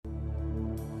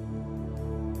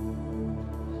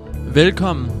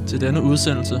Velkommen til denne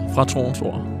udsendelse fra Troens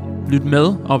Ord. Lyt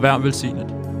med og vær velsignet.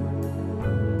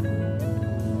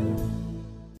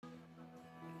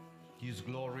 He's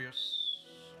glorious.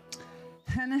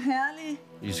 Han er herlig.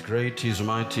 He's great. He's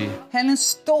mighty. Han er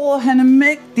stor. Han er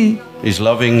mægtig. He's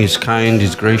loving. He's kind.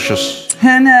 He's gracious.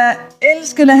 Han er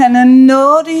elskende. Han er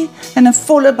nådig. Han er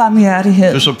fuld af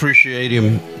barmhjertighed. Just appreciate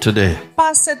him today.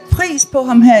 Bare sæt pris på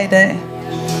ham her i dag.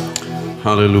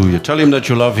 Hallelujah. Tell him that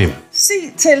you love him.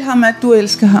 Sig til ham, at du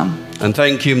elsker ham. And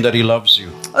thank him that he loves you.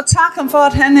 Og tak ham for,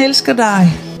 at han elsker dig.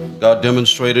 God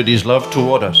demonstrated his love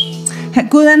toward us.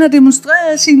 Gud han har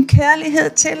demonstreret sin kærlighed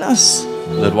til os.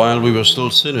 That while we were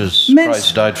still sinners,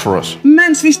 Christ died for us.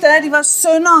 Mens vi stadig var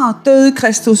syndere, døde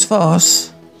Kristus for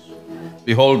os.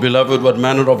 Behold, beloved, what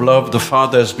manner of love the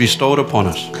Father has bestowed upon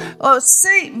us. Og se,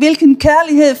 hvilken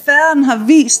kærlighed Faderen har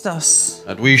vist os.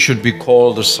 That we should be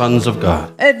called the sons of God.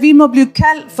 At vi må blive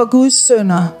kaldt for Guds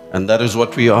sønner. And that is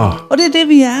what we are. Og det er det,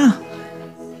 vi er.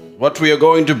 What we are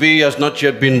going to be has not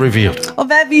yet been revealed. Og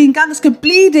hvad vi engang skal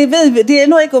blive, det ved vi, det er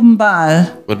endnu ikke åbenbaret.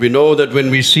 But we know that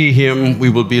when we see him, we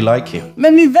will be like him.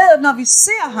 Men vi ved, at når vi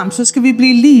ser ham, så skal vi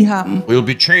blive lige ham. We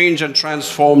will be changed and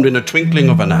transformed in a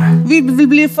twinkling of an eye. Vi vil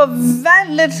blive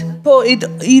forvandlet på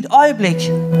i et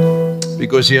øjeblik.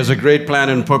 Because he has a great plan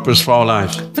and purpose for our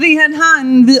lives. Fordi han har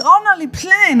en vidunderlig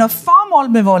plan og formål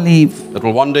med vores liv. That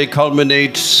will one day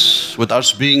culminate with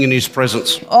us being in his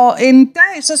presence. Og en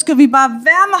dag, så skal vi bare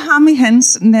være med ham i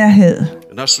hans nærhed.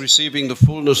 And us receiving the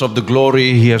fullness of the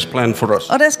glory he has planned for us.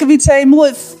 Og der skal vi tage imod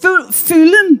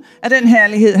fylden af den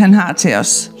herlighed, han har til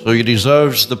os. So he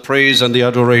deserves the praise and the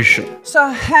adoration. Så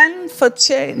han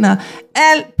fortjener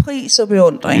al pris og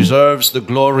beundring. He deserves the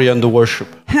glory and the worship.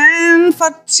 Han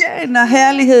fortjener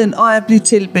herligheden og at blive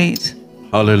tilbedt.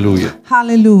 Hallelujah.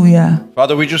 Halleluja.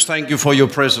 Father, we just thank you for your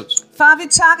presence. Far, vi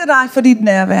takker dig for dit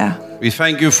nærvær. We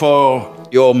thank you for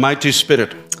your mighty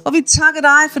spirit. Og vi takker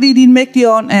dig, fordi din mægtige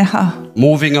ånd er her.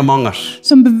 Moving among us.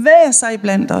 Som bevæger sig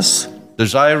blandt os.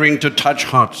 Desiring to touch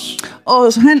hearts.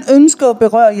 Og han ønsker at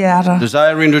berøre hjerter.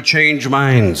 Desiring to change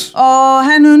minds. Og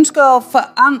han ønsker at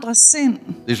forandre sind.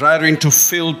 Desiring to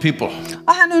fill people.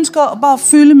 Og han ønsker at bare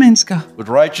fylde mennesker.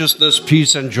 With righteousness,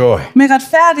 peace and joy. Med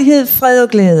retfærdighed, fred og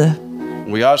glæde.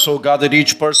 We also God that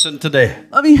each person today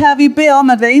Og vi beder om,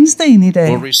 at hver eneste en i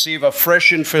dag will receive a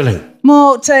fresh infilling.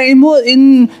 må tage imod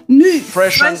en ny,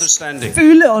 Fresh understanding.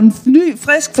 fylde og en ny,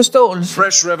 frisk forståelse.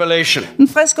 Fresh revelation En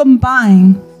frisk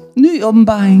åbenbaring. Ny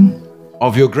åbenbaring.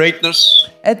 of your greatness,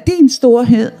 Af din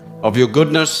storhed. of your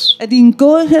goodness, Af din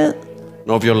godhed.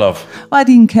 and of your love. Og af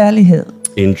din kærlighed.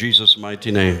 In Jesus' mighty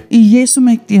name. I Jesu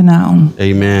mægtige navn.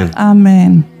 Amen.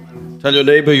 Amen. Tell your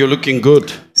neighbor you're looking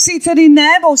good. Sig til din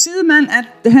nabo, sidemand, at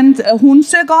hun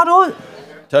ser godt ud.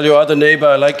 Tell your other neighbor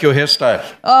I like your hairstyle.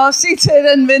 Og sig til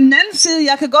den ved den anden side,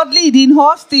 jeg kan godt lide din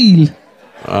hårstil.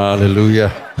 Hallelujah.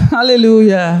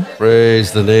 Halleluja.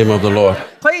 Praise the name of the Lord.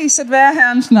 Priset være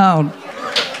Herrens navn.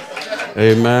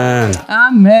 Amen.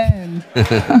 Amen.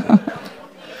 Thank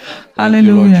you, Lord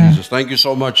Halleluja. Jesus. Thank you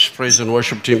so much, praise and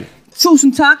worship team.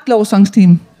 Tusind tak,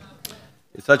 lovsangsteam.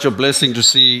 It's such a blessing to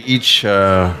see each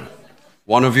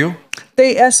one of you.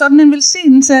 Det er sådan en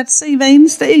velsignelse at se hver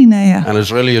eneste en af jer. And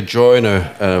it's really a joy and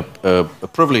a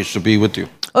privilege to be with you.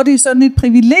 Og det er sådan et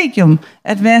privilegium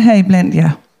at være her iblandt jer.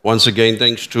 Once again,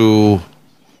 thanks to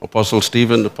Apostle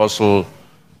Stephen, Apostle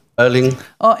Erling,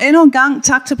 Og endnu en gang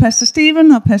tak til Pastor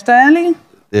Stephen og Pastor Erling,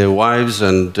 their wives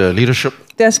and leadership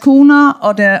deres koner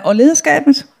og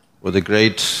lederskabet with a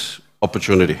great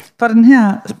opportunity. for den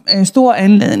her store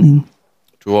anledning.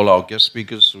 To all our guest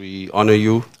speakers, we honor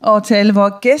you Og til alle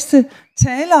vores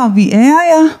gæstetalere, vi ærer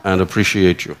jer and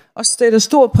appreciate you. og sætter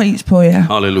stor pris på jer.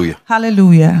 Hallelujah.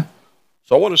 Halleluja.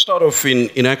 So I want to start off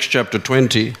in Acts chapter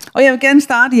 20 Og jeg vil gerne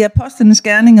starte i Apostlenes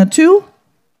Gerninger 20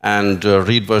 and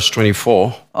read verse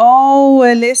 24. og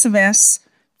læse vers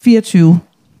 24.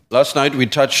 Last night we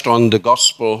touched on the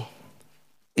gospel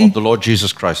of the Lord Jesus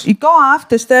Christ. I går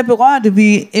aftes, der berørte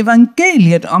vi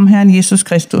evangeliet om Herren Jesus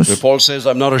Kristus. Where Paul says,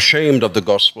 I'm not ashamed of the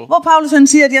gospel, Hvor Paulus han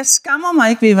siger, at jeg skammer mig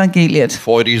ikke ved evangeliet.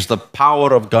 for it is the power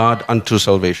of God unto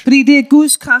salvation. Fordi det er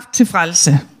Guds kraft til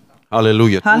frelse.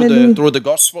 Hallelujah. Hallelujah. Through the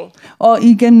gospel, Og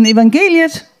igennem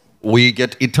evangeliet, we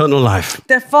get eternal life.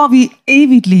 der får vi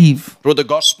evigt liv. Through the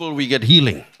gospel, we get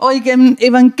healing. Og igennem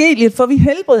evangeliet får vi Through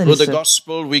the helbredelse.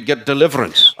 gospel, we get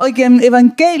deliverance. Og igennem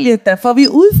evangeliet, der får vi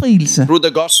udfrielse. Through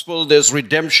the gospel, there's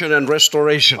redemption and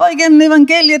restoration. Og igennem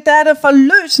evangeliet, der er der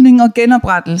forløsning og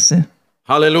genoprettelse.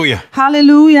 Hallelujah.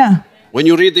 Halleluja. When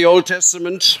you read the Old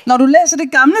Testament, Når du læser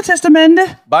det gamle testamente,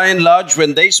 by and large,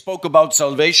 when they spoke about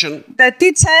salvation, da de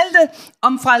talte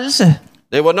om frelse,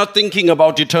 they were not thinking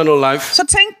about eternal life. så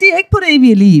tænkte de ikke på det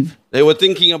evige liv. They were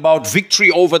thinking about victory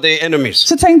over their enemies.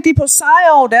 så tænkte de på sejr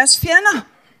over deres fjender.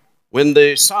 When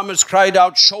the psalmist cried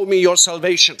out, "Show me your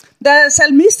salvation," Da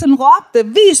salmisten råbte,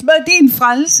 vis mig din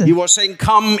frelse, he was saying,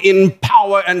 "Come in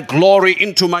power and glory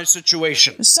into my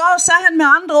situation. så sagde han med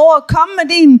andre ord, kom med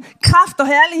din kraft og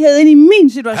herlighed ind i min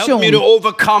Help situation. me to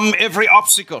overcome every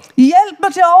obstacle. Hjælp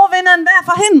mig til at overvinde enhver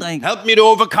forhindring. Help me to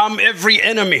overcome every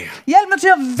enemy. Hjælp mig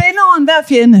til at vinde over enhver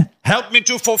fjende. Help me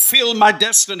to fulfill my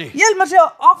destiny." Hjælp mig til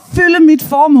at opfylde mit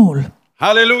formål.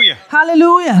 Hallelujah.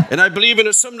 Halleluja. And I believe in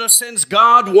a similar sense,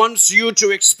 God wants you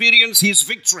to experience his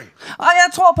victory. Og jeg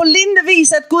tror på lignende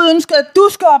vis, at Gud ønsker, at du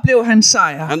skal opleve hans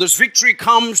sejr. And this victory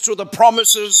comes through the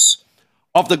promises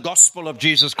of the gospel of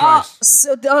Jesus Christ.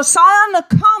 Og sejrene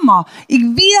kommer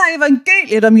via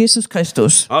evangeliet om Jesus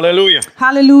Kristus. Hallelujah.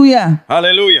 Halleluja.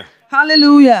 Hallelujah.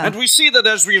 Halleluja. And we see that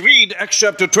as we read Acts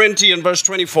chapter 20 and verse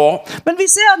 24, Men vi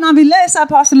ser, når vi læser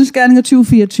Apostlenes Gerninger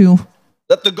 20:24,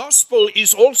 that the gospel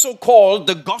is also called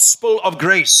the gospel of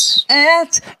grace.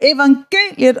 at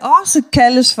evangeliet også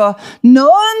kaldes for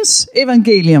nådens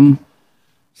evangelium.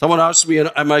 Someone asked me,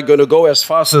 am I going to go as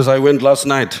fast as I went last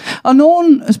night? Og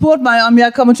nogen spurgte mig, om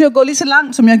jeg kommer til at gå lige så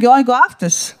langt, som jeg gjorde i går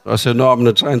aftes. I said, no, I'm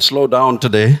going to try and slow down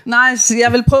today Nej, så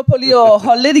jeg vil prøve på lige at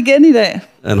holde lidt igen i dag.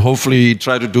 and hopefully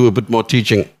try to do a bit more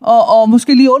teaching. Og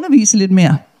måske lige undervise lidt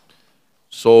mere.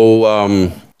 So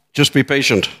just be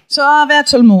patient. Så vær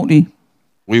tålmodig.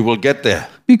 We will get there.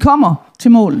 Vi kommer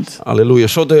til målet. Hallelujah.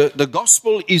 So the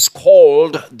gospel is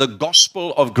called the gospel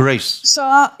of grace.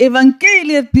 Så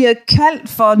evangeliet bliver kaldt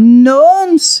for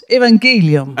nådens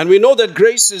evangelium. And we know that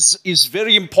grace is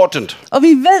very important. Og vi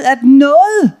ved, at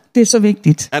nåde, det er så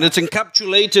vigtigt. And it's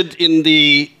encapsulated in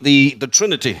the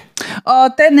Trinity. Og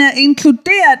den er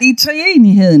inkluderet i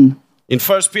treenigheden. In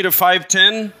 1 Peter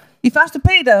 5:10, I 1.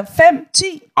 Peter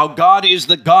 5:10, our God is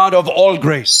the God of all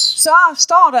grace. så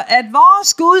står der, at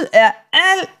vores Gud er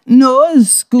al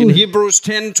nådes In Gud. Hebrews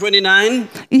 10:29,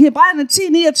 I Hebræerne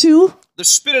 10:29 the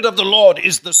Spirit of the Lord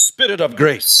is the Spirit of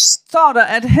grace. står der,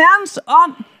 at Herrens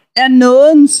ånd er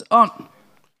nådens ånd.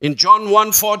 In John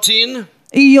 1:14,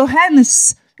 I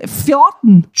Johannes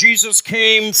 14, Jesus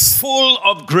came full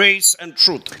of grace and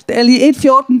truth. eller i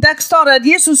 1:14, der står der, at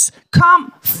Jesus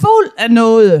kom fuld af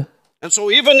nåde. And so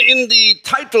even in the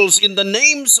titles, in the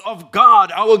names of God,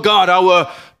 our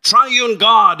triune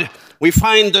God, we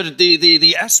find that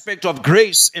the aspect of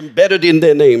grace embedded in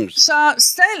their names. Så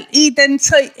selv i den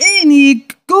treenige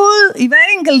Gud, i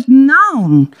hver enkelt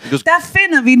navn, der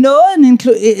finder vi nåden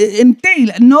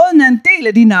nåden er en del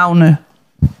af de navne.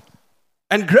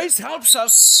 And grace helps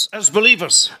us as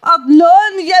believers. Og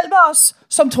nåden hjælper os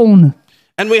som troende.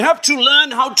 And we have to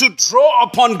learn how to draw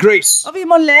upon grace. Og vi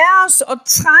må lære os at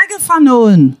trække fra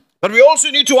nåden. But we also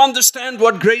need to understand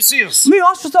what grace is. Vi må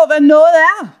også forstå, hvad nåde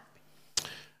er.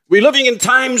 We're living in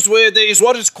times where there is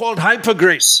what is called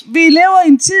hypergrace, Vi lever i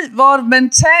en tid, hvor man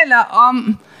taler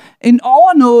om en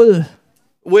overnåde.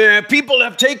 where people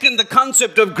have taken the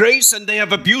concept of grace and they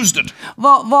have abused it.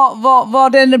 Hvor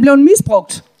den er blevet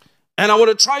misbrugt. And I want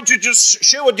to try to just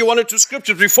share with you one or two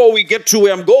scriptures before we get to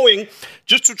where I'm going,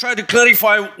 just to try to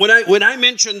clarify when I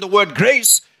mention the word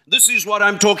grace, this is what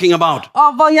I'm talking about. Og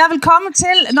hvor jeg vil komme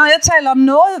til, når jeg taler om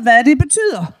noget, hvad det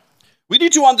betyder. We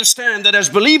need to understand that as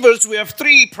believers, we have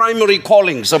three primary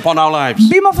callings upon our lives.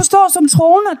 Vi må forstå som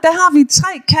troende, der har vi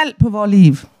 3 kald på vores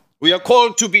liv. We are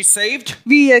called to be saved.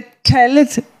 Vi er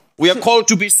kaldet, We are called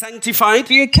to be sanctified.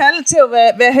 vi er kaldet til at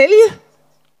være hellige.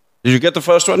 Did you get the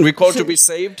first one? We're called to be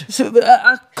saved. So,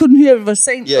 I couldn't hear it was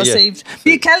saint Yeah, or yeah. saved.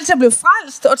 Vi er kaldet til at blive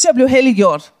frelst og til at blive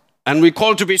helliggjort. And we're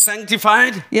called to be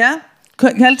sanctified. Ja,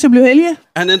 kaldet til at blive hellige.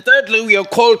 And then thirdly, we are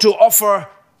called to offer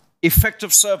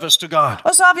effective service to God.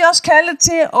 Og så er vi også kaldet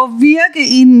til at virke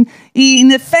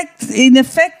i en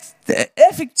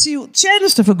effektiv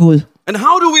tjeneste for Gud. And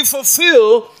how do we fulfill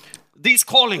these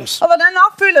callings? Og hvordan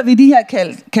opfylder vi de her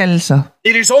kaldelser?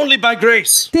 It is only by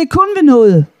grace. Det er kun ved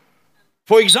noget.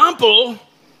 For example,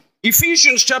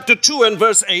 Ephesians chapter 2 and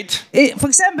verse 8, For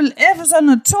eksempel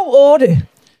Efeserne 2:8.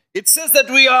 it says that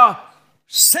we are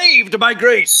saved by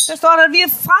grace. Der står der, at vi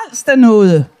er frelst af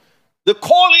noget. The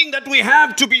calling that we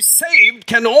have to be saved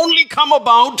can only come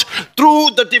about through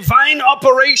the divine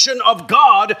operation of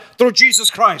God through Jesus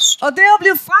Christ. Og det at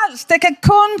blive frelst, det kan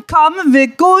kun komme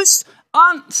ved Guds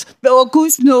ånd og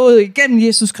Guds nåde igennem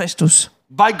Jesus Kristus.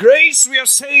 By grace we are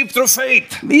saved through faith.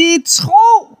 Vi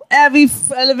tro er vi,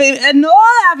 eller af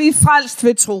noget er vi frelst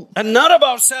ved tro. And not of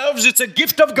ourselves, it's a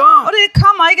gift of God. Og det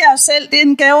kommer ikke af os selv, det er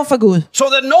en gave fra Gud. So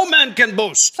that no man can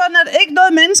boast. Sådan at ikke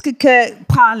noget menneske kan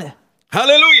prale.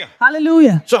 Hallelujah.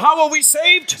 Halleluja. So how are we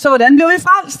saved? Så hvordan blev vi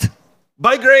frelst?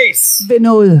 By grace. Ved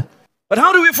noget. But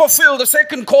how do we fulfill the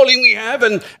second calling we have,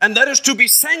 and that is to be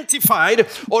sanctified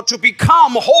or to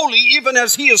become holy even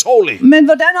as he is holy? Men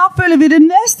hvordan opfylder vi det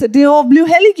næste? Det er at blive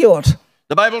helliggjort.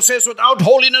 The Bible says, without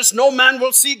holiness, no man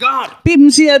will see God.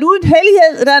 Bibelen siger, at uden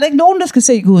hellighed, der er der ikke nogen, der skal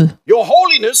se Gud. Your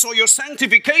holiness or your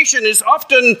sanctification is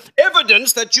often evidence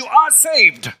that you are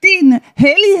saved. Din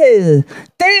hellighed,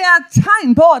 det er et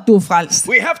tegn på, at du er frelst.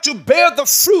 We have to bear the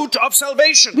fruit of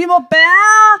salvation. Vi må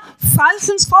bære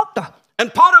frelsens frugter. And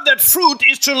part of that fruit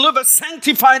is to live a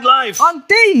sanctified life. Og en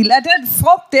del af den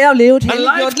frugt, det er at leve et A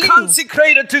helliggjort life liv.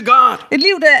 consecrated to God. Et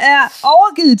liv, der er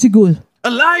overgivet til Gud.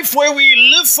 A life where we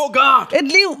live for God. Et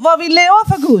liv, hvor vi lever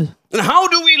for Gud. And how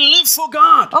do we live for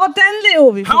God? Og hvordan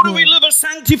lever vi for How do Gud? we live a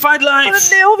sanctified Hvordan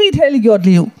life? lever vi et helliggjort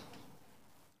liv?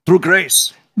 Through grace.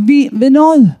 Vi ved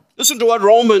noget. Listen to what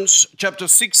Romans chapter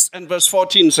 6 and verse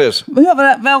 14 says. Hør,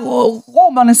 hvad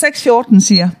Romerne 6:14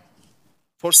 siger.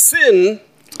 For sin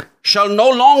shall no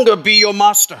longer be your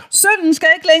master, Synden skal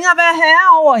ikke længere være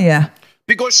herre over jer.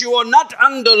 because you are not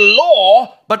under law,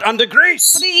 but under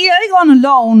grace. Fordi I er ikke under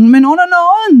loven, men under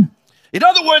nåden. In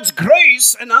other words, grace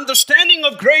and understanding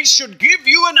of grace should give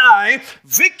you and I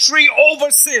victory over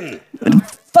sin.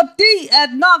 Fordi at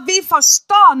når vi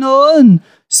forstår nåden,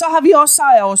 så har vi også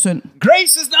sejr over synd.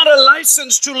 Grace is not a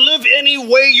license to live any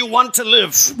way you want to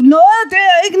live. Noget, det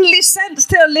er ikke en licens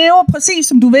til at leve præcis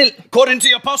som du vil. According to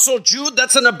the Apostle Jude,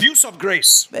 that's an abuse of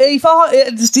grace.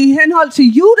 I henhold til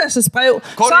Judas' brev,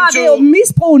 så er det jo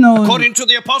misbrug nåden. According to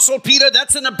the Apostle Peter,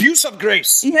 that's an abuse of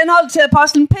grace. I henhold til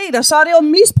apostlen Peter, så er det jo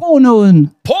misbrug nåden.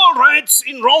 Paul writes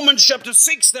in Romans chapter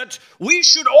 6 that we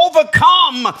should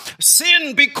overcome sin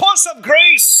because of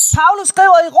grace. Paulus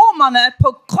skriver i Romerne, at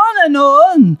på grund af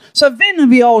nåden, så vinder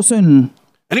vi over synden.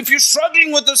 And if you're struggling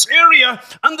with this area,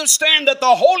 understand that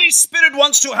the Holy Spirit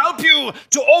wants to help you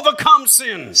to overcome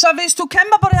sin. Så hvis du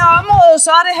kæmper på det her område,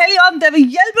 så er det Helligånden, der vil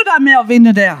hjælpe dig med at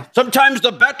vinde der. Sometimes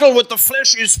the battle with the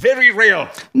flesh is very real.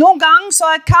 Nogle gange så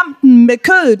er kampen med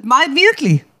kødet meget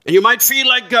virkelig. And you might feel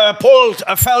like Paul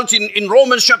felt in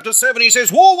Romans chapter 7. He says,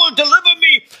 who will deliver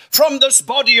me from this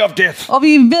body of death? Og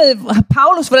vi ved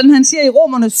Paulus, hvordan han siger i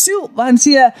Romerne 7, hvor han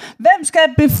siger, hvem skal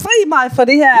befri mig fra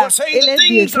det her You're saying the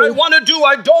elendige things kød? I want to do,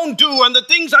 I don't do. And the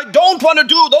things I don't want to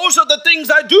do, those are the things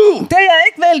I do. Det jeg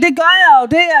ikke vil, det gør jeg, og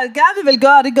det jeg gerne vil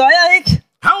gøre, det gør jeg ikke.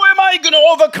 How am I going to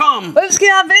overcome? Hvordan skal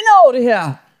jeg vinde over det her?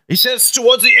 He says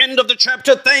towards the end of the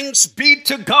chapter, thanks be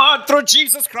to God through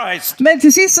Jesus Christ. Men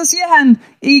til sidst så siger han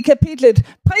i kapitlet,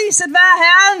 priset være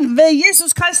Herren ved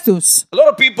Jesus Kristus. A lot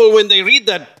of people, when they read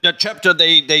that chapter,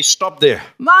 they stop there.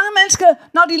 Mange mennesker,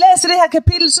 når de læser det her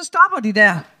kapitel, så stopper de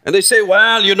der. And they say,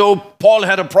 well, you know, Paul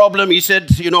had a problem. He said,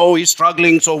 you know, he's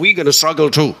struggling, so we're going to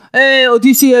struggle too. Og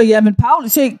de siger, jamen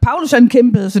Paulus han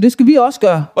kæmpede, så det skal vi også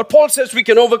gøre. But Paul says we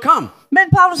can overcome. Men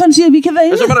Paulus han siger, vi kan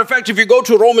vinde. As a matter of fact, if you go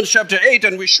to Romans chapter 8,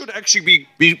 and we should actually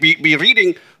be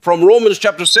reading from Romans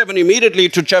chapter 7 immediately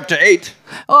to chapter 8.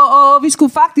 Og vi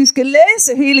skulle faktisk læse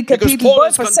hele Because kapitlet, Paul både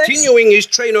is fra continuing his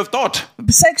train of thought.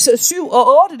 6, 7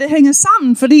 og 8, det hænger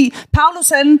sammen, fordi Paulus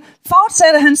han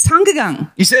fortsætter hans tankegang.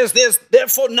 He says, there's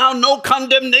therefore now no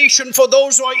condemnation for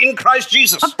those who are in Christ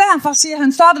Jesus. Og derfor siger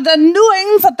han, står der nu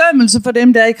ingen fordømmelse for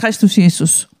dem, der er i Kristus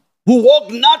Jesus. Who walk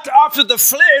not after the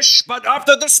flesh, but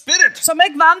after the Spirit. Som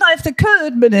ikke vandrer efter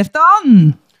kødet, men efter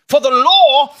ånden. For the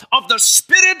law of the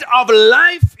Spirit of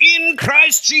life in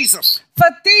Christ Jesus.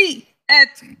 Fordi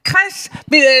at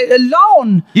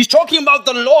loven, He's talking about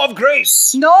the law of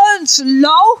grace. nådens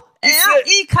lov, er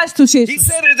i Kristus He Jesus.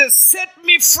 said, it has set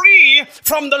me free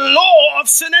from the law of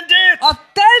sin and death. Og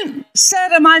den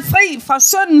sætter mig fri fra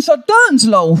syndens og dødens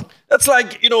lov. That's like,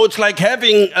 you know, it's like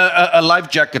having a life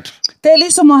jacket. Det er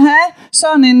ligesom at have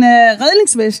sådan en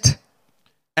redningsvest.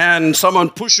 And someone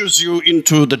pushes you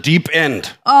into the deep end.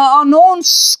 Og nogen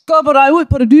skubber dig ud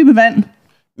på det dybe vand.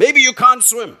 Maybe you can't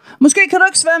swim. Måske kan du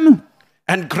ikke svømme.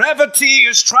 And gravity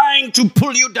is trying to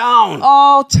pull you down.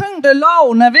 Og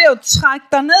tyngdeloven er ved at trække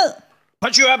dig ned.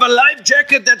 But you have a life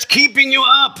jacket that's keeping you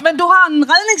up. Men du har en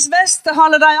redningsvest, der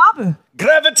holder dig oppe.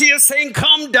 Gravity is saying,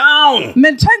 come down.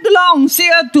 Men tyngdeloven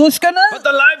siger, at du skal ned. But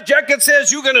the life jacket says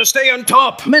you're going to stay on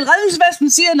top. Men redningsvesten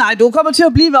siger, nej, du kommer til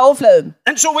at blive ved overfladen.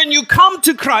 And so when you come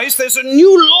to Christ, there's a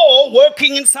new law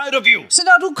working inside of you. Så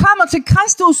når du kommer til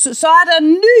Kristus, så er der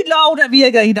en ny lov, der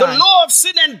virker i dig. The law of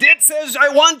sin and death says, I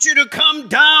want you to come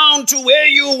down to where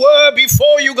you were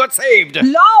before you got saved.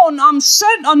 Loven om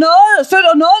synd og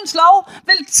nådens lov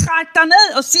vil trække dig ned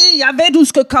og sige, jeg ved, du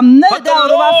skal komme ned But der, the hvor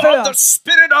du var law før. of the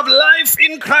Spirit of life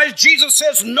in Christ Jesus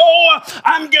says, no,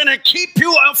 I'm going to keep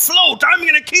you afloat. I'm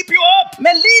going to keep you up.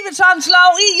 Men livets ånds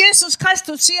lov i Jesus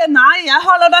Kristus siger, nej, jeg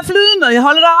holder dig flydende, jeg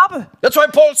holder dig oppe. That's why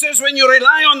Paul says, when you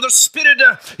rely on the Spirit,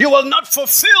 you will not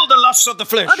fulfill the lusts of the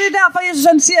flesh. Og det er derfor, Jesus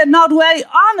han siger, at når du er i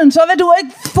ånden, så vil du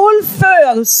ikke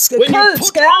fuldføre When you kødets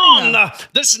put on gerninger.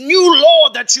 this new law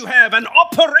that you have and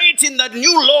operate in that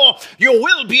new law, you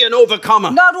will be an overcomer.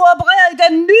 Når du opererer i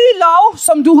den nye lov,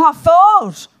 som du har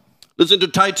fået. Listen to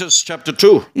Titus chapter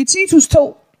 2. I Titus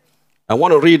 2, I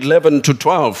want to read 11 to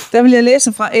 12. der vil jeg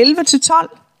læse fra 11 til 12,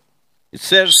 It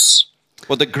says,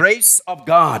 for the grace of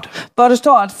God. hvor der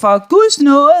står, at for Guds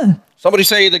nåde, Somebody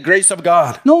say the grace of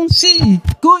God. nogen siger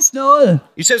Guds nåde.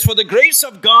 He says, for the grace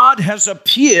of God has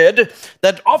appeared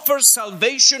that offers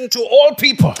salvation to all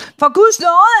people. For Guds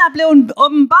nåde er blevet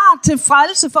åbenbart til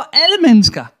frelse for alle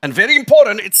mennesker. And very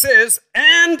important, it says,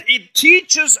 and it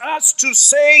teaches us to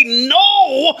say no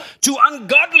to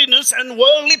ungodliness and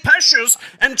worldly passions,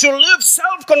 and to live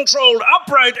self-controlled,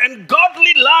 upright, and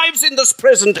godly lives in this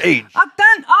present age. Og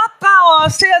den opdrager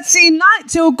os til at sige nej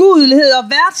til ugudelighed og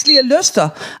verdslige lyster,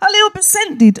 og leve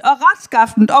besindigt og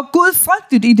retskaffent og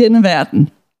gudfrygtigt i denne verden.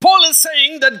 Paul is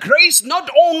saying that grace not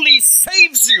only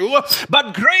saves you, but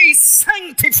grace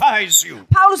sanctifies you.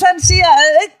 Paulus han siger,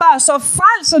 at ikke bare så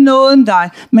frelser nåden dig,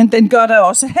 men den gør dig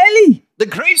også hellig. The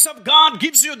grace of God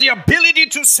gives you the ability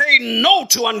to say no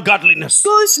to ungodliness.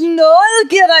 Guds nåde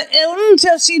giver dig evnen til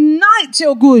at sige nej til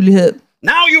ugudelighed.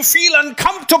 Now you feel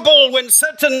uncomfortable when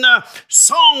certain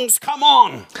songs come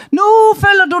on. Nu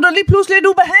føler du dig lige pludselig lidt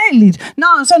ubehageligt,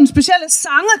 når sådan specielle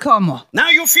sange kommer. Now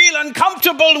you feel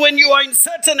uncomfortable when you are in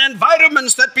certain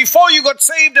environments that before you got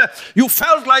saved, you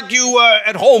felt like you were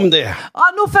at home there. Og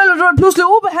nu føler du dig pludselig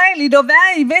ubehageligt at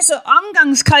være i visse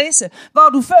omgangskredse, hvor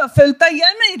du før følte dig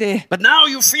hjemme i det. But now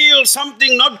you feel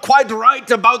something not quite right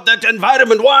about that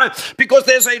environment. Why? Because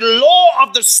there's a law of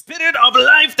the Spirit of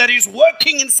life that is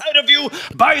working inside of you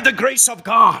by the grace of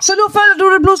God. Så nu føler du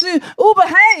dig pludselig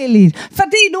ubehageligt,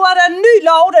 fordi nu er der en ny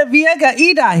lov, der virker i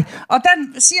dig, og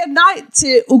den siger nej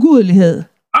til ugudelighed.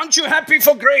 Aren't you happy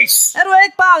for grace? Er du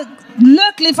ikke bare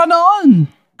lykkelig for nåden?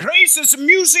 Grace is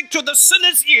music to the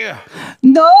sinner's ear.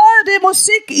 Noget, det er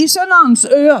musik i synderens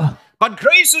ører. But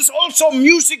grace is also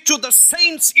music to the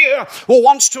saint's ear who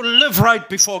wants to live right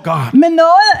before God. Men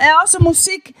noget er også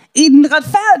musik i den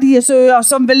retfærdige ører,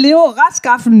 som vil leve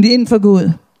retskaffent inden for Gud.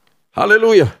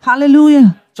 Hallelujah. Halleluja.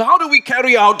 So how do we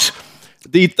carry out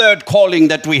the third calling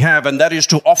that we have, and that is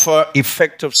to offer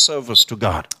effective service to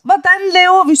God? Hvordan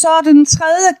lever vi så den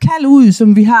tredje kald ud,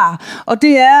 som vi har? Og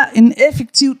det er en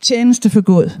effektiv tjeneste for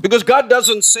Gud. Because God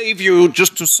doesn't save you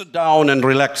just to sit down and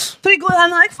relax. Fordi Gud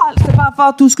han har ikke frelst dig bare for,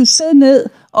 at du skal sidde ned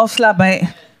og slappe af.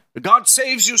 God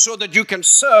saves you so that you can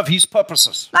serve His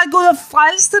purposes. Nej, Gud har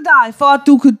frelst dig for, at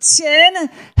du kan tjene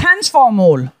hans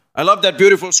formål. I love that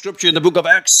beautiful scripture in the book of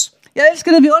Acts. Jeg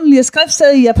elsker det vidunderlige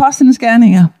skriftsted i Apostlenes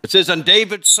Gerninger, It says, and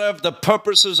David served the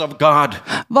purposes of God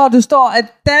hvor det står, at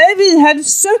David han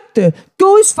søgte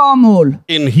Guds formål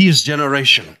in his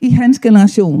generation. i hans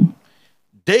generation.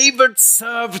 David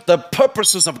served the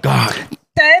purposes of God.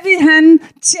 David han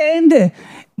tjente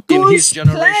In his Guds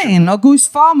generation. plan og Guds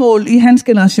formål i hans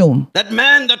generation. That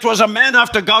man that was a man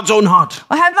after God's own heart.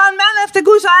 Og han var en mand efter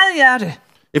Guds eget hjerte.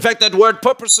 In fact, that word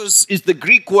purposes is the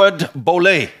Greek word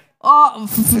bole. Og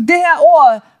det her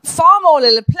ord, formål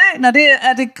eller planer, det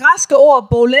er det græske ord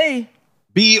bole.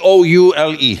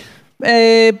 B-O-U-L-E.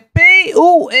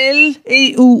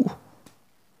 B-O-L-E-U.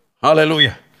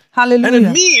 Hallelujah. Halleluja. And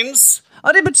it means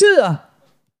Og det betyder,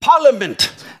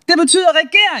 parliament. det betyder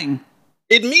regering.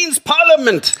 It means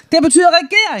parliament. Det betyder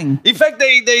regering. In fact,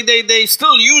 they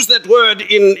still use that word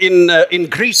in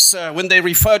Greece when they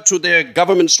refer to their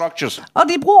government structures. Og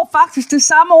de bruger faktisk det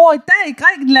samme ord i dag i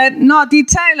Grækenland, når de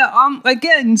taler om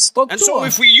regeringens struktur. And so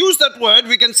if we use that word,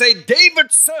 we can say David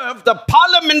served the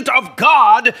parliament of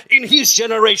God in his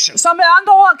generation. Så med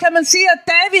andre ord kan man sige, at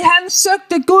David han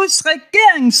søgte Guds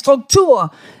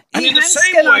regeringsstruktur And i in the hans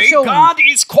same way, generation. God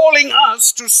is calling us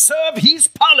to serve His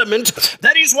parliament.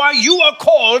 That is why you are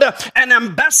called an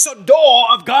ambassador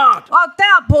of God. Og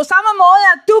der på samme måde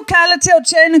er du kaldet til at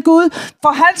tjene Gud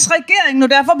for hans regering, og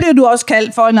derfor bliver du også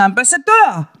kaldt for en ambassadør.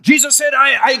 Jesus said,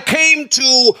 I came to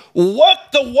work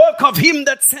the work of Him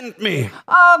that sent me.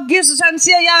 Og Jesus han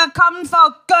siger, jeg er kommet for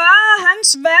at gøre hans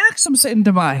værk, som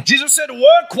sendte mig. Jesus said,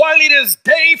 work while it is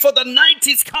day, for the night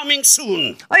is coming soon.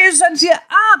 Og Jesus han siger,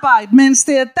 arbejd, mens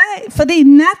det er dag, fordi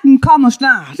natten kommer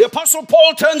snart. The Apostle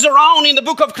Paul turns around in the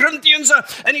book of Corinthians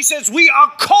and he says, we are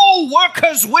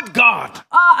co-workers with God.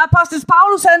 Og apostel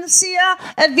Paulus han siger,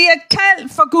 at vi er kaldt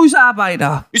for Guds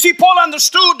arbejdere. You see, Paul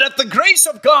understood that the grace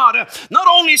of God not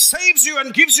only saves you and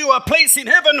gives you a place in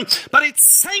heaven, but it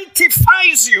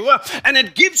sanctifies you and it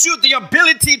gives you the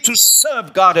ability to serve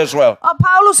God as well. Og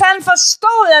Paulus han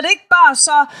forstod, at ikke bare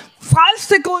så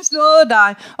frelste Guds nåde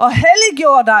dig og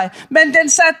helliggjorde dig, men den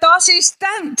satte også i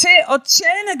stand til at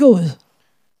tjene Gud.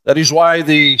 That is why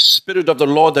the Spirit of the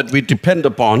Lord that we depend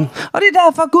upon Og det er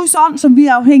derfor Guds ånd, som vi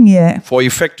er afhængige af, for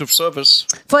effective service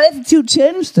for effektiv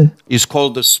tjeneste, is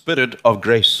called the Spirit of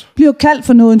grace. bliver kaldt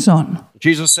for nådens ånd.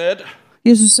 Jesus said,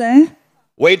 Jesus sagde,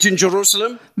 wait in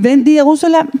Jerusalem vent i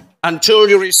Jerusalem, until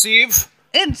you receive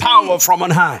power from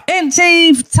on high. indtil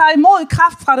I tager imod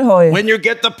kraft fra det høje. When you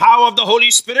get the power of the Holy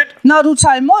Spirit, Når du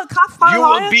tager imod kraft fra det you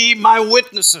will høje, be my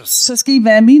witnesses. så skal I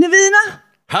være mine vidner.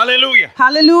 Hallelujah.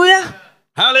 Halleluja.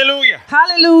 Hallelujah.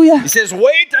 Halleluja. He says,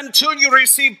 wait until you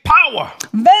receive power.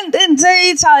 Vent indtil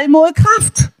I tager imod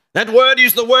kraft. That word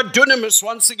is the word dunamis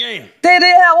once again. Det er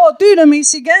det her ord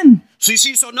dynamis igen. So you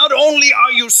see, so not only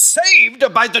are you saved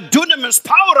by the dunamis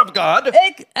power of God,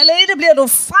 Ikke alene bliver du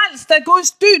frelst af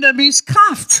Guds dynamis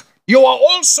kraft. you are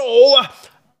also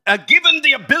given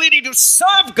the ability to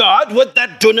serve God with that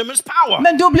dunamis power.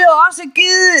 Men du bliver også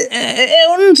givet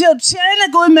evnen til at tjene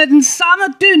Gud med den samme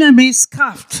dynamis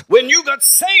kraft. When you got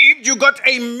saved, you got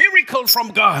a miracle from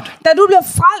God. Da du blev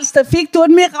frelst, der fik du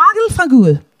et mirakel fra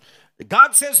Gud.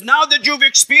 God says, now that you've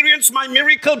experienced my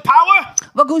miracle power,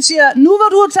 Hvor Gud siger, nu hvor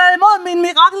du har taget imod min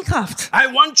mirakelkraft, I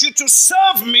want you to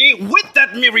serve me with that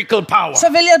miracle power. så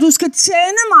vil jeg, at du skal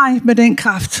tjene mig med den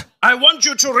kraft. I want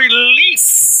you to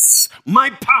release my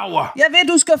power. Jeg vil, at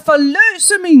du skal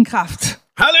forløse min kraft.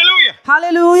 Hallelujah.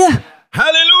 Halleluja.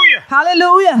 Hallelujah.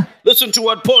 Halleluja. Listen to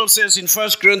what Paul says in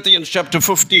 1 Corinthians chapter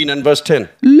 15 and verse 10.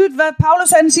 Lyt, hvad Paulus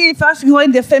han siger i 1.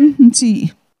 Korinther 15:10.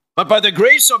 But by the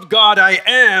grace of God, I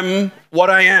am what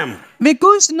I am. Ved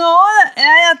Guds nåde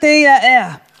er jeg det, jeg er.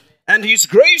 And his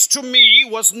grace to me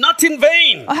was not in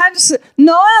vain. Og hans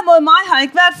nåde mod mig har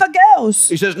ikke været forgæves.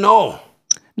 He says, no.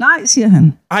 Nej, siger han.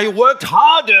 I worked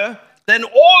harder than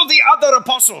all the other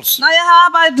apostles. Nej, jeg har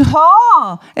arbejdet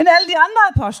hårdere end alle de andre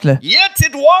apostle. Yet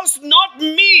it was not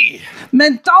me,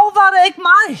 Men dog var det ikke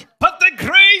mig. but the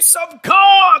grace of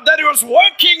God that was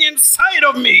working inside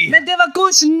of me. Men det var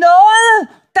Guds nåde,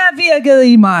 der virkede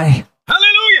i mig.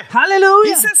 Hallelujah.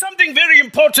 Halleluja. He says something very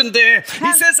important there.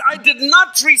 He says, I did not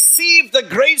receive the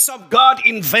grace of God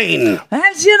in vain.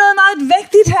 Han siger noget meget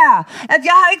vigtigt her, at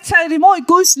jeg har ikke taget imod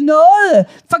Guds nåde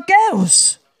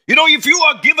forgæves. You know, if you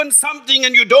are given something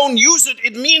and you don't use it,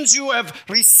 it means you have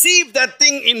received that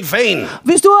thing in vain.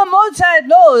 Hvis du har modtaget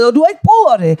noget, og du ikke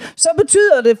bruger det, så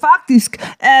betyder det faktisk,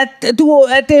 at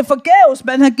det er forgæves,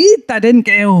 man har givet dig den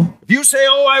gave. If you say,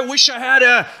 oh, I wish I had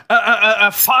a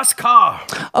fast car.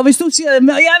 Og hvis du siger,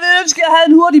 jeg vil ønske, at jeg havde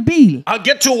en hurtig bil. I'll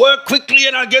get to work quickly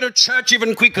and I'll get to church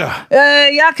even quicker.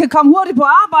 Jeg kan komme hurtigt på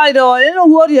arbejde og endnu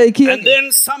hurtigere i kirken. And then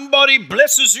somebody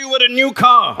blesses you with a new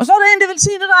car. Og så er der en, der vil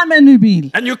sige dig med en ny bil.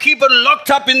 And you keep it locked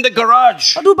up in the garage.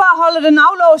 Og du bare holder den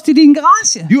aflåst i din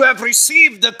garage. You have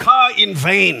received the car in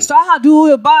vain. Så har du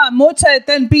jo bare modtaget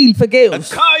den bil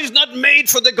forgæves. A car is not made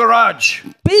for the garage.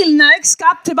 Bilen er ikke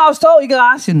skabt til bare at stå i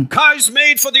garagen. Car is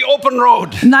made for the open road.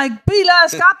 Nej, biler er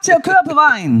skabt til at køre på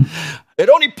vejen. It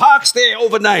only parks there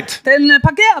overnight. Den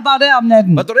parkerer bare der om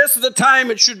natten. But the rest of the time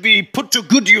it should be put to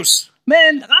good use.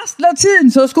 Men resten af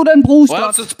tiden, så skulle den bruges Or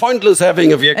godt. else it's pointless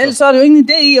having a vehicle. Ellers er det jo ingen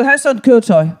idé i at have sådan et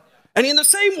køretøj. And in the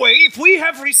same way, if we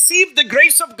have received the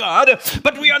grace of God,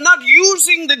 but we are not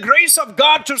using the grace of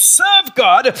God to serve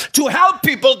God, to help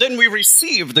people, then we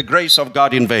receive the grace of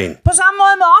God in vain. På samme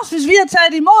måde med os, hvis vi har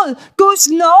taget imod Guds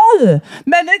nåde,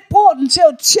 men ikke bruger den til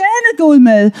at tjene Gud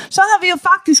med, så har vi jo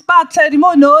faktisk bare taget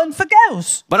imod nåden forgæves.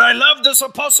 But I love this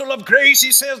apostle of grace.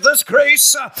 He says, this grace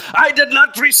I did not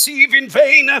receive in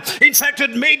vain. In fact,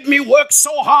 it made me work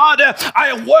so hard. I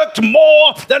worked more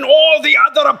than all the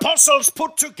other apostles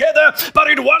put together. But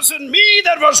it wasn't me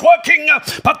that was working,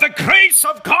 but the grace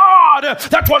of God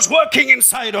that was working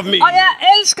inside of me. Og jeg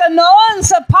elsker nådens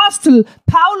apostel,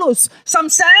 Paulus, som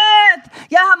sagde, at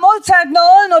jeg har modtaget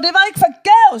nåden, og det var ikke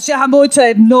forgæves, jeg har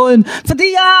modtaget nåden, fordi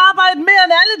jeg har arbejdet mere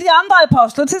end alle de andre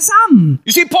apostler til sammen.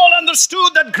 You see, Paul understood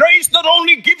that grace not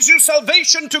only gives you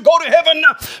salvation to go to heaven,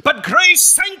 but grace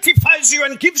sanctifies you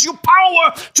and gives you power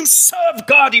to serve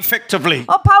God effectively.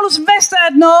 Og Paulus vidste,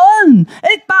 at nåden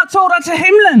ikke bare tog dig til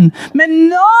himlen, men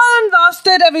nåden var også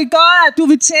det, der vil gøre, at du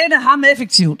vil tjene ham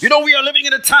effektivt. You know, we are living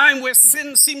in a time where sin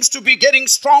seems to be getting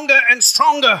stronger and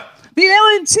stronger. Vi lever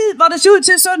i en tid, hvor det ser ud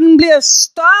til, så den bliver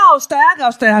større og stærkere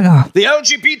og stærkere. The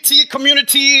LGBT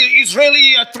community is really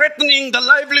threatening the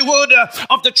livelihood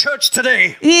of the church today.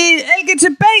 I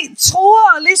LGTB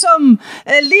truer ligesom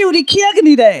livet i kirken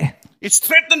i dag. It's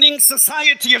threatening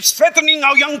society. It's threatening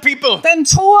our young people. Den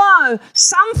truer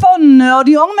samfundene og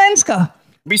de unge mennesker.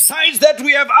 Besides that,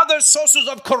 we have other sources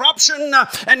of corruption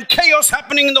and chaos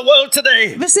happening in the world today.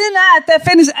 Ved siden af, at der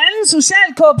findes anden social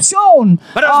korruption.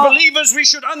 But as believers, we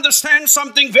should understand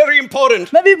something very important.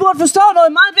 Men vi burde forstå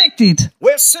noget meget vigtigt.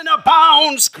 Where sin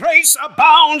abounds, grace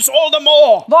abounds all the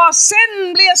more. Hvor synden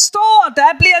bliver stor, der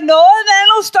bliver noget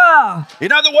endnu større.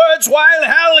 In other words, while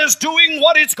hell is doing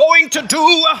what it's going to do,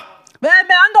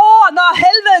 Med andre ord, når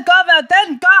helvede gør, hvad den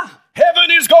gør, heaven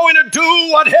is going to do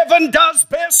what heaven does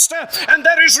best, and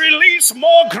that is release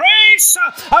more grace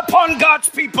upon God's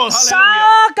people. så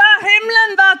Hallelujah. gør himlen,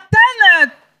 hvad den er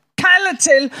kaldet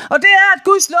til. Og det er, at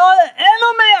Guds nåde endnu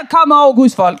mere kommer over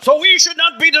Guds folk. So we should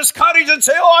not be discouraged and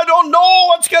say, oh, I don't know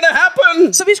what's going to happen.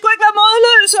 Så vi skulle ikke være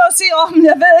modløse og sige, men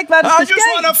jeg ved ikke, hvad der I skal just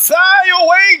ske. want to fly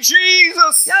away,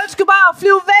 Jesus. Jeg ønsker bare at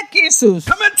flyve væk, Jesus.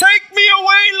 Come and take me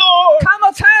away, Lord. Kom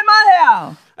og tag mig her.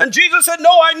 And Jesus said,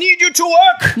 no, I need you to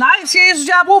work. Nej, siger Jesus,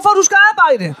 jeg har brug for, at du skal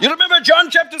arbejde. You remember John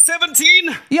chapter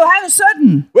 17, I Johannes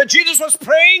 17, where Jesus was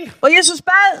praying, hvor Jesus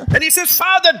bad, and he says,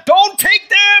 Father, don't take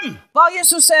them. hvor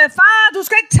Jesus sagde, far, du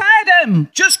skal ikke tage dem,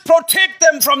 Just protect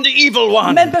them from the evil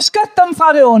one. men beskyt dem fra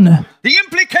det onde. The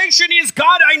implication is,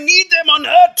 God, I need them on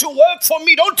earth to work for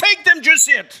me. Don't take them just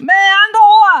yet. Med andre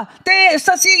ord,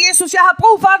 så siger Jesus, jeg har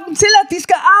brug for dem til, at de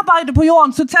skal arbejde på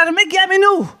jorden, så tag dem ikke hjem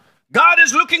endnu. God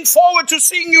is looking forward to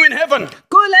seeing you in heaven,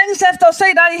 Gud længes efter at se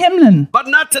dig i himlen, but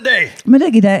not today, men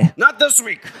ikke i dag. not this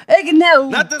week, Ikke i den her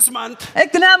uge. not this month,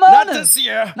 Ikke den her not måned. this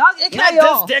year, Nok ikke her not i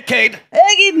this år. decade.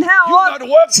 Ikke i den her You år. got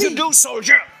work to do,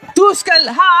 soldier. Du skal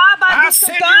have arbejde, I du skal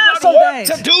said you gøre, got work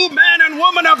to soldat. do, man and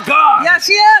woman of God. Jeg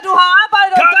siger, at du har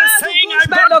arbejde og God gør, is du saying, Guds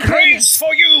I've mand og got kvinde. grace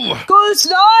for you. Guds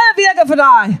lov virker for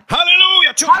dig.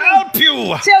 Hallelujah. To help you,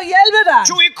 Til at hjælpe dig.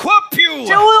 to equip you,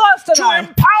 Til at udruste to dig.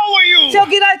 empower you, Til at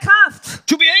give dig kraft.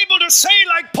 to be able to say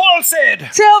like Paul said,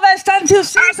 Til at være i stand til at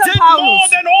I sige som did Paulus. more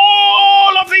than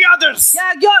all of the others. Jeg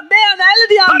har gjort mere end alle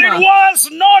de But it andre. was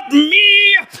not me,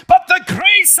 but the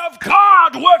grace of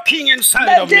God working inside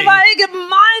Men of det me. var ikke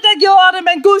mig, der gjorde det,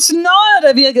 men Guds nåde,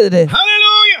 der virkede det.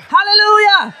 Hallelujah.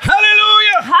 Halleluja.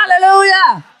 Hallelujah. Halleluja.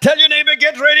 Tell your neighbor,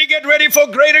 get ready for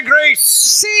greater grace.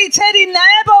 Sig til din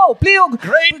nabo, bliv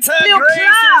Greater klar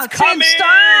grace is til en coming.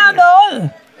 større noget.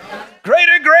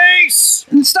 Greater grace.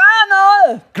 En større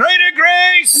noget. Greater En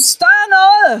grace. større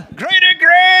noget. Greater En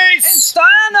grace.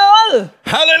 større noget.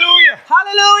 Hallelujah.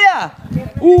 Halleluja.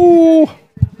 Ooh.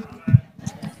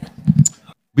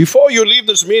 Before you leave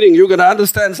this meeting, you're going to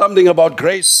understand something about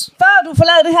grace. Før du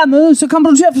forlader det her møde, så kommer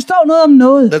du til at forstå noget om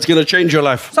noget, That's going to change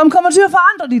your life. som kommer til at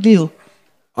forandre dit liv.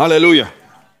 Hallelujah.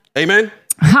 Amen.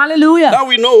 Halleluja. Now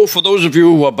we know, for those of you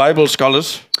who are Bible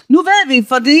scholars, Nu ved vi,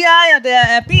 for det er jer, der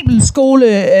er bibelskole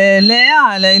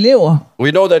lærere eller elever.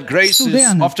 we know that grace is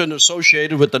Studerende. often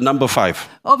associated with the number 5.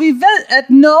 Og vi ved, at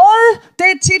noget, det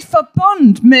er tit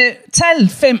forbundet med tal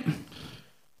 5.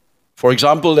 For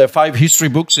example, there are 5 history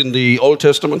books in the Old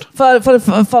Testament,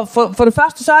 For det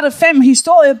første, så er der 5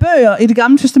 historiebøger i det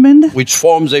gamle testamente, which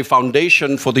forms a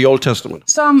foundation for the Old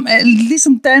Testament. som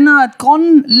ligesom danner et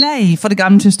grundlag for det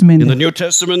gamle In testamente. the New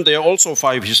Testament, there are also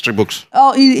 5 history books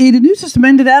Og i det nye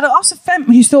testamente, der er der også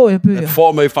 5 historiebøger, that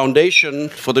form a foundation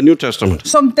for the New Testament.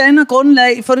 som danner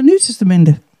grundlag for det nye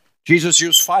testamente. Jesus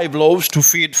used 5 loaves to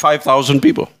feed 5,000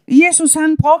 people. Jesus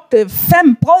han brugte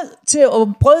 5 brød til at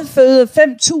brødføde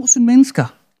 5.000 mennesker.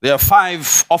 There are 5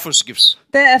 office gifts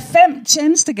Der er 5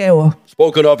 tjenestegaver,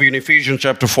 spoken of in Ephesians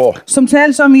chapter 4. som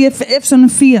tales om i Efeserne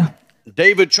 4.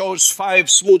 David chose 5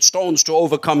 smooth stones to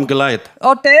overcome Goliath.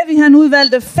 Og David han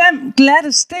udvalgte 5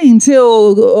 glatte sten til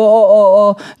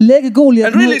at lægge Goliat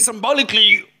And really ned.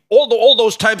 symbolically, all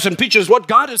those types and pictures, what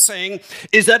God is saying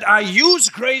is that I use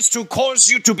grace to cause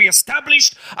you to be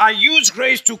established. I use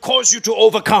grace to cause you to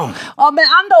overcome. Og med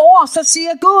andre ord, så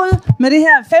siger Gud med det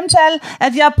her 5-tal,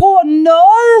 at jeg bruger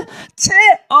noget til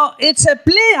at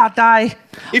etablere dig.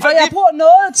 Og jeg bruger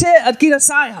noget til at give dig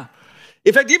sejr.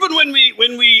 In fact, even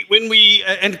when we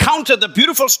encounter the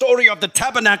beautiful story of the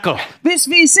tabernacle, Hvis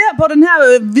vi ser på den her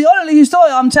vidunderlige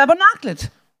historie om tabernaklet,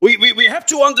 we have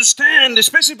to understand,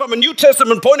 especially from a New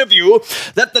Testament point of view,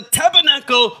 that the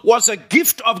tabernacle was a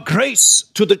gift of grace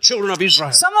to the children of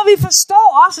Israel. så må vi forstå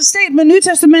også set med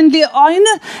nytestamentlige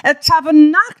øjne, at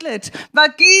tabernaklet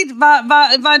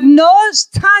var et nådes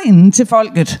tegn til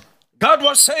folket. God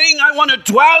was saying, I want to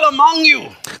dwell among you.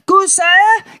 Gud Gud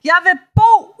sagde, jeg vil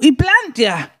bo iblandt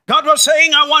jer. God was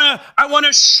saying, I want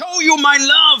to show you my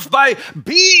love by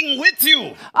being with you.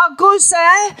 Og Gud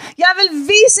sagde, jeg vil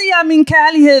vise jer min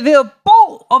kærlighed ved at bo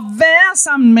og være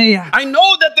sammen med jer. I know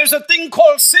that there's a thing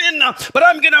called sin, but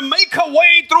I'm going to make a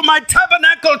way through my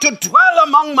tabernacle to dwell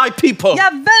among my people.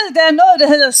 Jeg ved, der er noget, der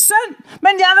hedder synd,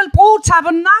 men jeg vil bruge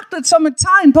tabernaklet som et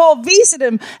tegn på at vise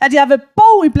dem, at jeg vil bo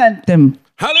iblandt dem.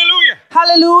 Hallelujah.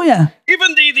 Halleluja. Even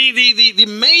the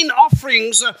main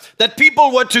offerings that people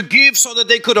were to give so that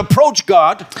they could approach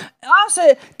God. Også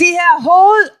de her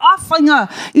hovedofringer,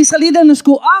 israelitterne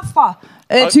skulle ofre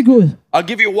til Gud. I'll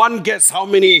give you one guess how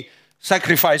many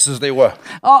sacrifices they were.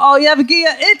 Og jeg vil give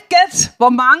jer et gæt, hvor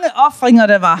mange ofringer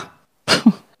der var.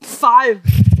 5.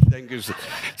 Thank you.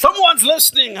 Someone's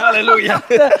listening. Hallelujah.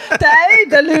 Der er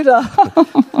en, der lytter.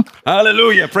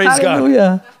 Hallelujah. Praise Halleluja.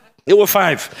 God. It were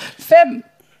 5. 5.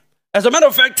 As a matter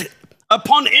of fact,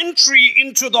 upon entry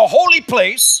into the holy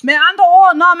place, Med andre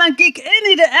ord, når man gik ind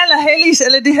i det allerhelligste,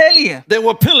 eller det hellige, there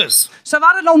were pillars. så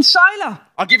var der nogle søjler.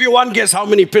 I'll give you one guess how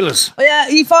many pillars. Og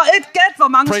I får et gæt,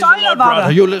 hvor mange Praise the søjler Lord, var brother.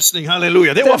 der. You're listening.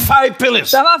 Hallelujah. There were 5 pillars.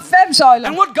 Der var 5 søjler.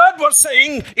 And what God was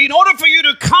saying, in order for you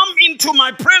to come into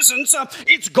my presence,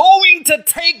 it's going to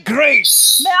take grace.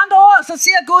 Med andre ord, så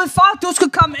siger Gud, for at du skal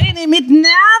komme ind i mit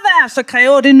nærvær, så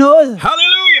kræver det noget.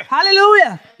 Hallelujah. Halleluja.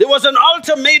 There was an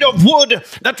altar made of wood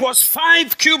that was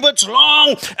 5 cubits long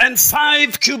and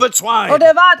 5 cubits wide. Og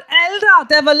der var et alter,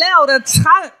 der var lavet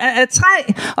af træ,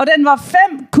 og den var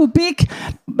 5 kubik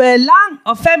lang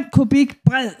og 5 kubik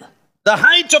bred. The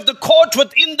height of the court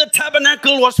within the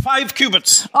tabernacle was 5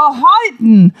 cubits. Og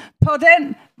højden på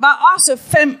den var også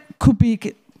 5 kubik.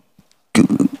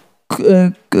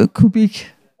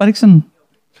 Kubik. Var det ikke sådan?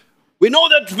 We know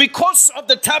that because of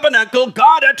the tabernacle,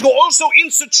 God had to also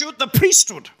institute the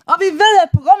priesthood. Og vi ved, at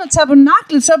på grund af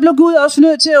tabernaklet, så blev Gud også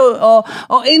nødt til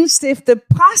at indstifte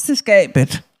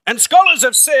præsteskabet. And scholars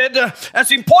have said,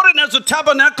 as important as the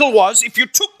tabernacle was, if you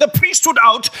took the priesthood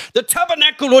out, the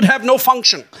tabernacle would have no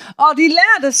function. Og de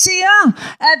lærde siger,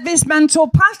 at hvis man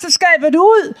tog præsteskabet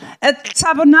ud af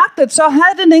tabernaklet, så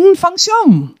havde den ingen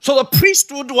funktion. So the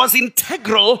priesthood was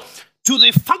integral to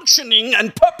the functioning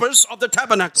and purpose of the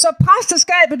tabernacle. Så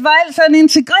præsteskabet var altså en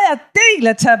integreret del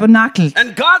af tabernaklet.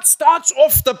 And God starts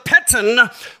off the pattern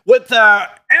with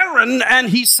Aaron and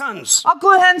his sons. Og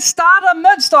Gud han starter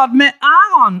mønstret med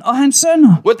Aaron og hans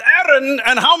sønner. With Aaron,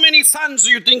 and how many sons do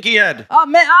you think he had? Og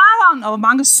med Aaron, og hvor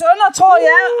mange sønner tror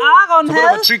jeg Aaron It's a bit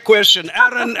havde? of a trick question.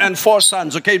 Aaron and 4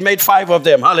 sons. Okay, it made 5 of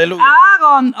them. Hallelujah.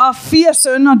 Aaron og 4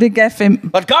 sønner, det gav 5.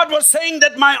 But God was saying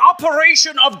that my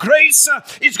operation of grace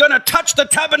is going to touch the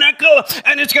tabernacle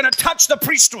and it's going to touch the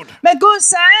priesthood. Men Gud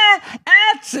sagde,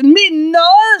 at min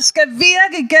nåde skal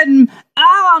virke gennem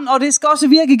Aaron, og det skal også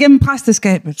virke gennem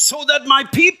præsteskabet. So that my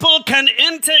people can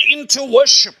enter into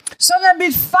worship. Så at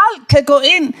mit folk kan gå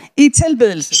ind i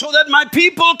tilbedelse. So that my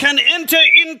people can enter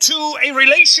into a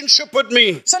relationship with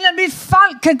me. Så at mit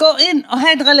folk kan gå ind og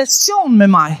have en relation med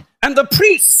mig. And the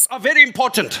priests are very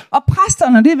important Og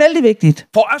præsterne, det er vældig vigtigt,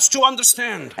 for us to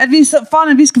understand.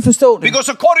 at vi skal forstå det. Because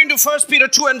according to 1 Peter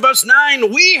 2 and verse 9,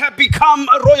 we have become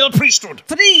a royal priesthood.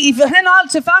 Fordi i henhold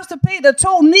til 1. Peter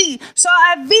 2:9, så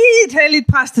er vi et helligt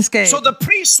præsteskab. So the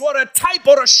priests were a type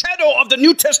or a shadow of the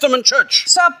New Testament church.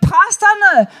 Så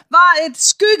præsterne var et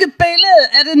skyggebillede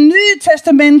af den nye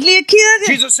testamentlige kirke.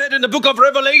 Jesus said in the book of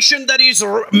Revelation that he's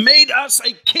made us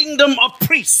a kingdom of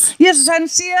priests. Jesus han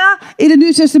siger i det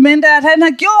nye testamente, at han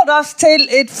har gjort os til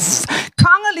et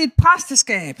kongeligt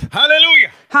præsteskab.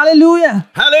 Hallelujah. Halleluja.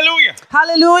 Hallelujah.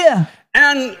 Halleluja.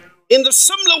 And in the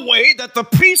similar way that the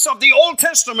priests of the Old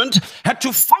Testament had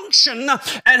to function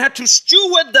and had to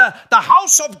steward the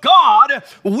house of God,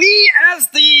 we as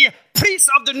the priests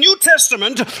of the New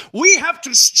Testament, we have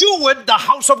to steward the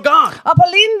house of God. Og på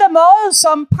lignende måde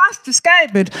som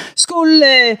præsteskabet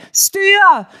skulle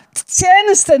styre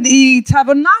tjenesten i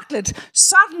tabernaklet,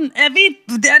 sådan er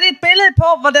det et billede på,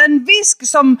 hvordan vi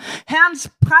som Herrens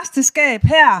præsteskab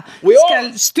her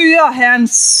skal styre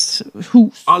Herrens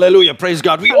hus. Hallelujah, praise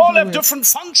God. We all have different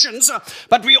functions,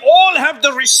 but we all have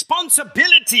the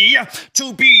responsibility to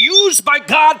be used by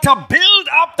God to build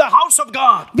up the house of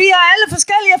God. Vi har alle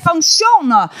forskellige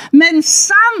funktioner, men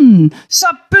sammen så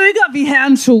bygger vi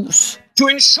Herrens hus. To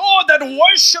ensure that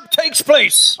worship takes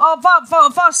place. Og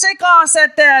for at sikre os,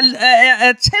 at der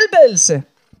er tilbedelse.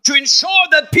 To ensure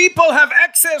that people have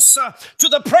access to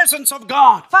the presence of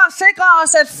God. For at sikre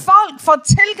os, at folk får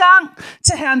tilgang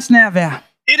til Herrens nærvær.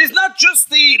 It is not just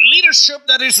the leadership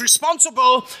that is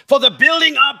responsible for the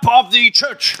building up of the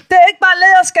church. Det er ikke bare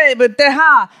lederskabet, der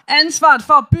har ansvaret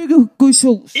for at bygge Guds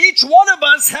hus. Each one of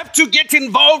us have to get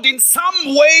involved in some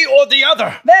way or the other.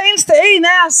 Hver eneste en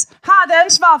af os har et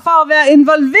ansvar for at være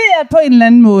involveret på en eller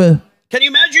anden måde. Can you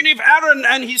imagine if Aaron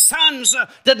and his sons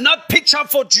did not pitch up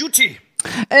for duty?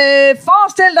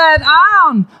 Forestil dig, at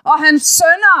Aaron og hans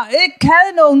sønner ikke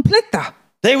havde nogen pligter.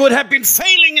 They would have been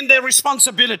failing in their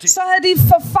responsibility. Så havde de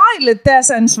forfejlet deres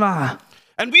ansvar.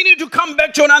 And we need to come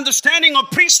back to an understanding of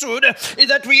priesthood is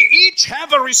that we each have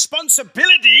a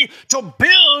responsibility to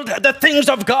build the things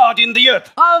of God in the earth.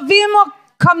 Og vi må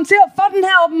komme til at få den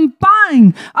her åbenbaring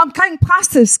omkring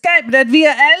præsteskabet, at vi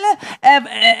alle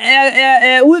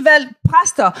er udvalgt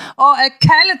præster og er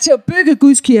kaldet til at bygge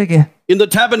Guds kirke. In the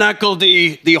tabernacle,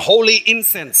 the holy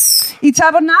incense I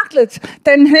tabernaklet,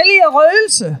 den hellige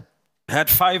røgelse, had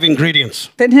 5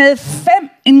 ingredients. den havde 5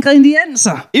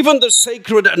 ingredienser. Even the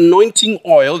sacred anointing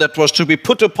oil that was to be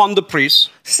put upon the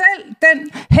priests Selv den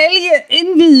hellige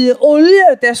indviede olie,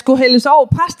 der skulle hældes over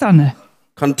præsterne,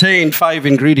 contained 5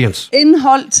 ingredients.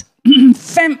 indeholdt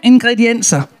 5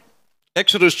 ingredienser.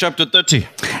 Exodus chapter 30,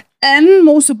 2.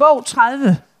 Mosebog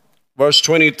 30, verse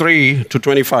 23 to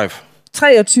 25.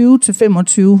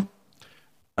 23-25.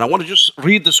 And I want to just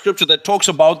read the scripture that talks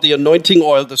about the anointing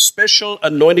oil, the special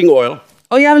anointing oil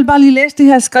Og jeg vil bare lige læse det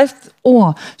her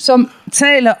skriftord, som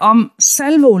taler om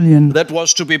salveolien, that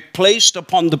was to be placed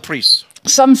upon the priests.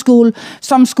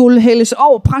 som skulle hældes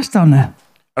over præsterne.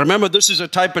 Remember, this is a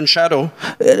type and shadow,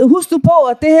 Husk nu på,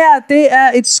 at det her det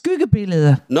er et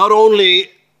skyggebillede. not only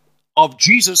of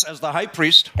Jesus as the high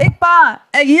priest, Ikke bare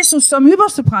af Jesus som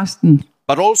ypperste præsten,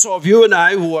 but also of you and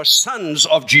I who are sons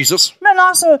of Jesus, men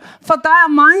også for dig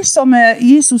og mig, som er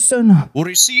Jesus sønner. who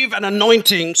receive an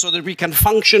anointing so that we can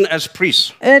function as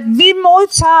priests. At vi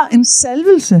modtager en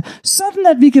salvelse, sådan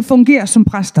at vi kan fungere som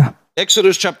præster.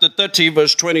 Exodus chapter 30,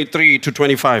 verse 23 to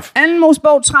 25. 2.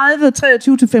 Mosebog 30,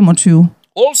 23-25.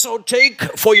 Also take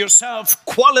for yourself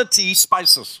quality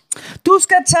spices, Du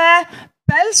skal tage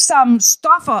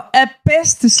balsamstoffer af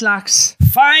bedste slags.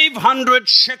 500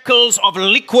 shekels of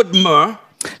liquid myrrh,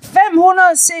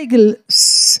 500 shekel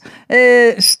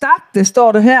stakte,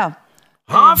 står det her.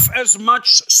 half as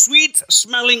much sweet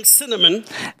smelling cinnamon,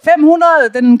 500,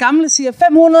 den gamle siger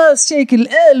 500 shekel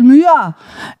ædelmyre,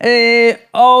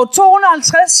 og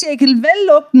 250 shekel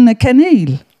vellugtende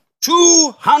kanel,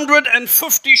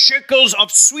 250 shekels of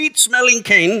sweet smelling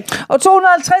cane, og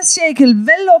 250 shekel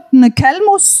vellugtende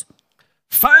kalmus,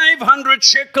 500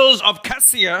 shekels of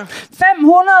cassia,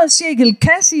 500 shekel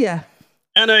cassia,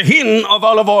 and a hin of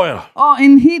olive oil. og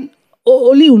en hin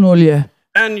olivenolie.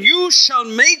 And you shall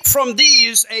make from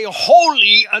these a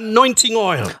holy anointing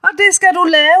oil. Og det skal du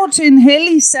lave til en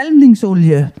hellig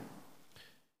salvningsolie.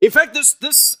 In fact,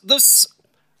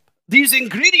 these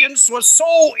ingredients were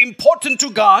so important to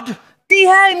God De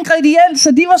her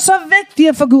ingredienser, de var så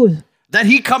vigtige for Gud, that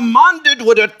he commanded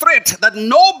with a threat that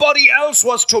nobody else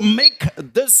was to make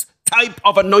this type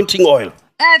of anointing oil.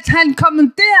 at han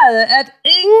kommanderede, at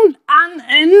ingen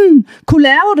anden kunne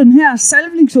lave den her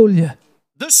salvningsolie.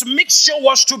 This mixture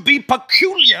was to be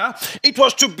peculiar. It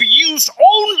was to be used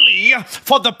only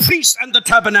for the priest and the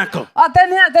tabernacle. Og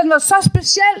den var så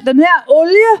speciel, den her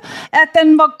olie, at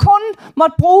den kun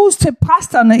måtte bruges til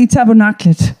præsterne i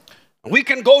tabernaklet. We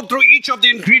can go through each of the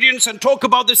ingredients and talk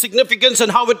about the significance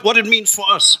and what it means for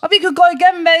us. Og vi kan gå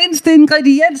igennem hver eneste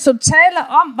ingrediens, som taler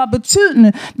om,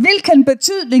 hvilken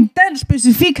betydning den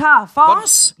specifik har for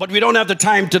os. But we don't have the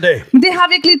time today. Men det har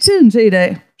vi ikke lige tiden til i dag.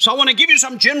 So I want to give you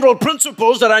some general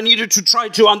principles that I needed to try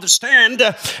to understand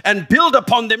and build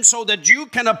upon them so that you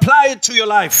can apply it to your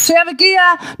life. Så jeg vil give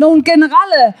jer nogle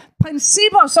generelle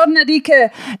principper, sådan at I kan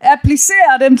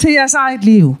applicere dem til jeres eget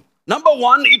liv. Number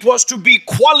one, it was to be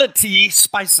quality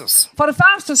spices. For det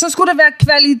første, så skulle det være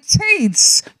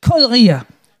kvalitetskrydderier.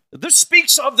 This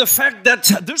speaks of the fact that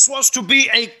this was to be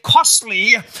a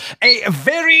costly, a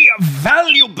very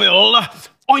valuable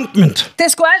ointment.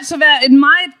 Det skulle altså være en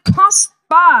meget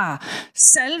kostbar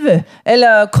salve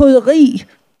eller krydderi,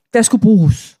 der skulle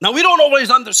bruges. Now, we don't always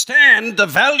understand the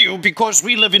value because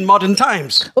we live in modern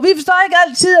times. Og vi forstår ikke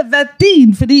altid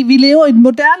værdien, fordi vi lever i den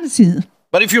moderne tid.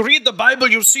 But if you read the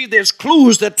Bible, you see there's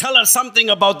clues that tell us something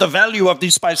about the value of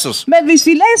these spices. Men hvis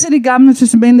vi læser det gamle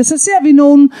testamente, så ser vi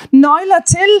nogle nøgler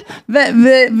til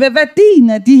værdien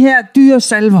af de her dyre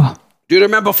salver. Do you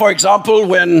remember, for example,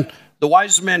 when the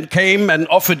wise men came and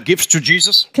offered gifts to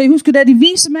Jesus? Kan I huske, da de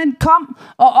vise mænd kom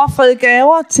og ofrede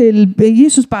gaver til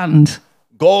Jesusbarnet?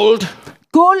 Gold,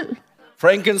 Guld,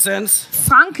 frankincense,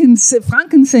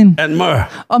 frankincense and myrrhe.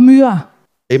 og myrrhe.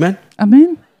 Amen?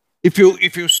 Amen.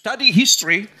 If you study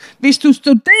history, hvis du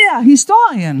studerer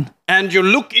historien, and you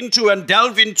look into and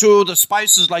delve into the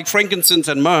spices like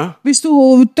frankincense and myrrh, hvis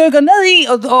du dykker ned i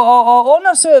og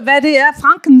undersøger, hvad det er,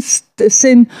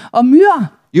 frankincense og myrrhe,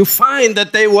 you find that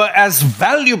they were as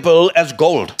valuable as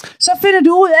gold. så finder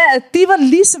du ud af, at de var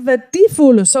lige så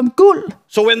værdifulde som guld.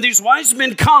 So when these wise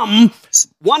men come,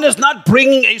 one is not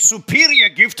bringing a superior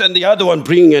gift and the other one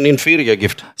bringing an inferior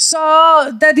gift. Så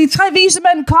da de 3 vise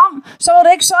mænd kom, så var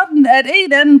det ikke sådan, at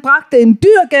en af dem bragte en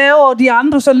dyr gave, og de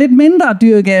andre så lidt mindre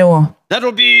dyre gaver. That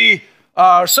will be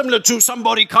similar to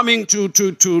somebody coming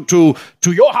to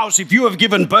your house if you have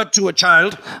given birth to a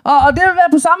child. Og det vil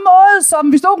være på samme måde, som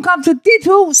hvis nogen kom til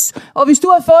dit hus, og hvis du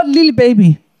har fået en lille baby.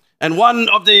 And one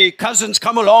of the cousins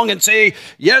come along and say,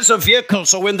 "Here's a vehicle,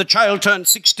 so when the child turns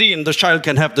 16, the child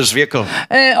can have this vehicle."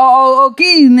 Og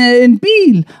give en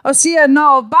bil, og siger, at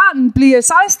når barnet bliver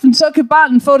 16, så kan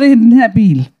barnet få den her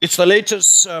bil. It's the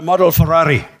latest model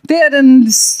Ferrari. Det er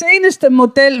den seneste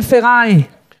model Ferrari.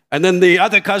 And then the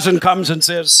other cousin comes and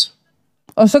says,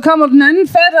 Og så kommer den anden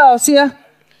fætter og siger,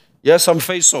 "Yes, some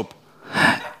face soap.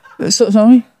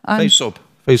 sorry? Face soap.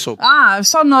 Face soap."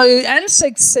 Sådan noget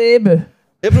ansigtssæbe.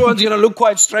 Everyone's going to look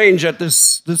quite strange at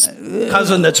this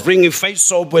cousin that's bringing face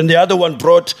soap when the other one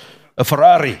brought a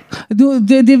Ferrari.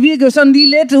 Det virker sådan lige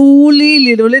lidt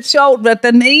uligeligt og lidt sjovt, at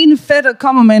den ene fætter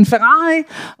kommer med en Ferrari,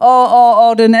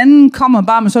 og den anden kommer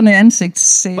bare med sådan en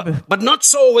ansigtssæbe. But not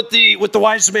so with the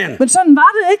wise men. Men sådan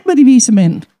var det ikke med de vise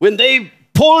mænd. When they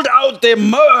pulled out their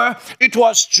myrrh, it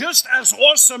was just as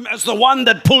awesome as the one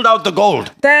that pulled out the gold.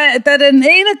 Da den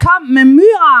ene kom med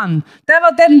myrren, der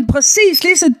var den præcis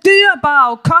lige så dyrebar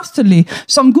og kostelig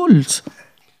som guld.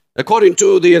 According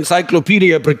to the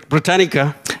Encyclopedia Britannica,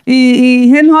 I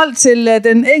henhold til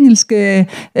den engelske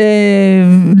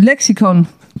leksikon,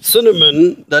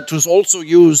 cinnamon, that was also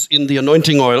used in the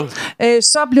anointing oil,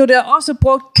 så blev der også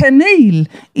brugt kanel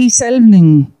i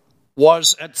salvningen.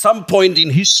 was at some point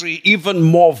in history even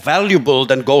more valuable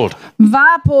than gold.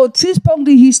 Var på et tidspunkt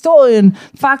i historien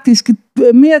faktisk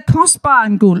mere kostbar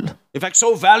end guld. In fact, so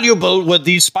valuable were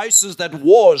these spices that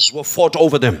wars were fought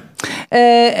over them.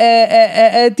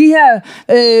 De her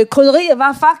krydderier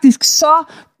var faktisk så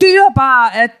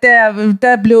dyrebare, at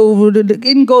der blev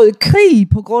indgået krig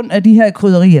på grund af de her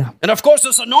krydderier. And of course,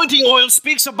 this anointing oil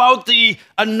speaks about the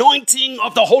anointing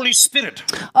of the Holy Spirit.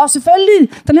 Og selvfølgelig,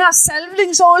 den her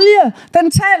salvningsolie,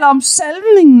 den taler om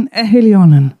salvningen af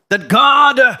Helligånden. That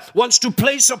God wants to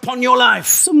place upon your life.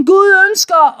 Som Gud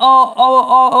ønsker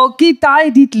at give dig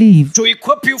i dit liv. To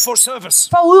equip you for service.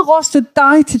 For at udruste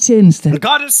dig til tjeneste. And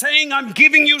God is saying, I'm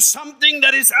giving you something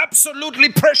that is absolutely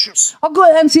precious. Og Gud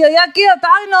han siger, jeg giver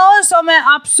dig noget, som er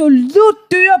absolut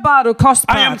dyrebart og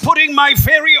kostbart. I am putting my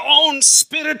very own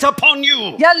spirit upon you.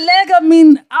 Jeg lægger min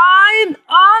egen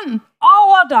ånd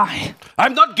over dig.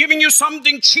 I'm not giving you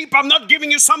something cheap. I'm not giving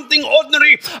you something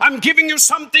ordinary. I'm giving you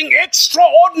something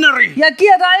extraordinary. Jeg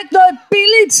giver dig ikke noget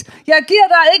billigt. Jeg giver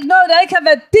dig ikke noget, der ikke har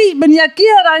værdi, men jeg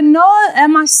giver dig noget af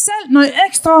mig selv, noget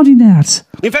ekstraordinært.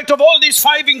 In fact, of all these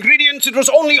 5 ingredients, it was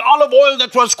only olive oil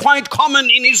that was quite common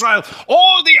in Israel.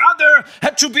 All the other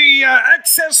had to be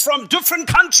accessed from different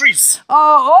countries.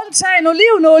 Og undtagen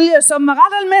olivenolie, som er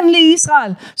ret almindelig i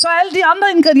Israel, så alle de andre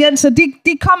ingredienser,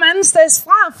 de kom anden steds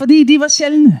fra, fordi de var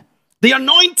sjældne. The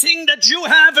anointing that you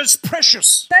have is precious.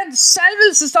 Den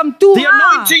salvelse, som du The har,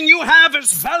 anointing you have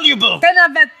is valuable. den er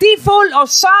værdifuld og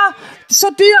så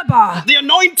dyrbar. The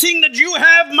anointing that you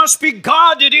have must be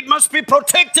guarded, it must be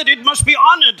protected, it must be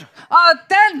honored. Og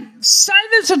den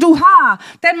salvelse, du har,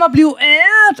 den må blive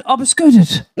æret og beskyttet.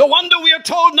 No wonder we are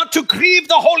told not to grieve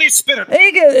the Holy Spirit.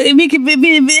 Ikke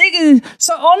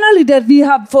så underligt, at vi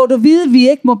har fået at vide, at vi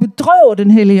ikke må bedrøve den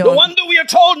hellige No ånd. wonder we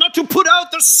are told not to put out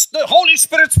the Holy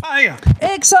Spirit's fire.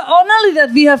 Ikke så underligt,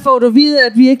 at vi har fået at vide,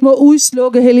 at vi ikke må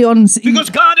udslukke Helligåndens ild.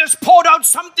 Because God has poured out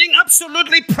something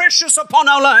absolutely precious upon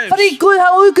our lives. Fordi Gud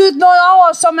har udgivet noget over,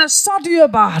 som er så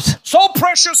dyrebart. So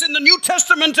precious in the New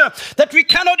Testament that we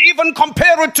cannot even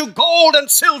compare it to gold and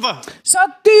silver. Så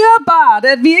dyrebart,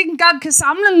 at vi ikke engang kan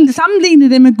sammenligne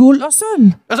det med guld og sølv.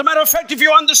 As a matter of fact, if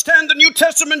you understand the New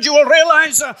Testament, you will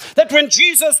realize that when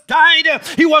Jesus died,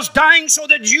 he was dying so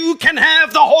that you can have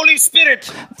the Holy Spirit.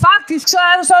 Faktisk så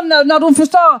er det sådan, når du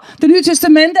forstår det nye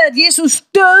testamente, at Jesus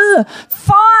døde,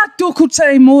 for at du kunne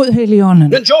tage imod Helligånden.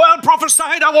 When Joel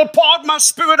prophesied, I will pour out my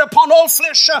spirit upon all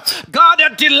flesh, God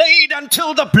had delayed until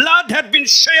the blood had been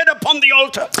shed upon the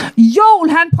altar. Joel,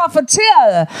 han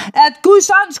profeterede, at Guds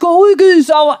ånd skulle udgives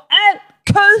over alt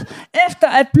kød, efter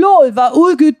at blodet var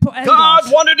udgivet på alt. God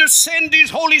wanted to send his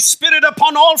Holy Spirit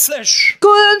upon all flesh.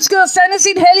 Gud ønskede at sende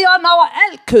sin hellige ånd over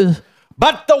alt kød.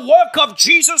 But the work of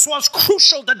Jesus was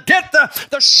crucial. The death,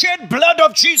 the shed blood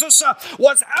of Jesus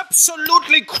was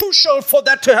absolutely crucial for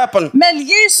that to happen. Men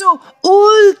Jesu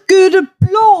udgytte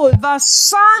blod var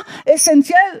så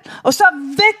essentiel og så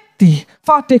vigtig,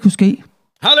 for at det kunne ske.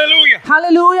 Hallelujah.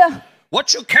 Halleluja. What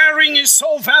you're carrying is so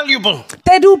valuable.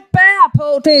 Det du bærer på,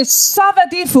 det er så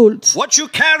værdifuldt. What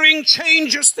you're carrying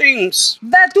changes things.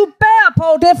 Hvad du bærer på,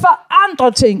 det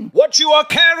forandrer ting. What you are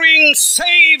carrying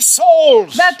saves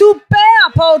souls. Hvad du bærer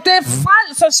på, det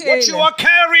frelser What you sjæle. are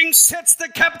carrying sets the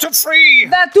captive free.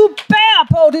 Hvad du bærer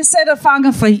på, det sætter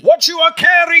fanger fri. What you are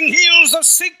carrying heals the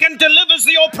sick and delivers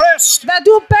the oppressed. Hvad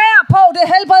du bærer på, det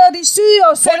helbreder de syge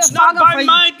og For sætter it's not fanger by fri.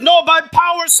 might nor by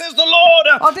power, says the Lord,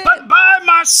 Og det- but by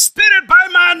my spirit, by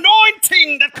my anointing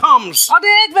that comes. Og det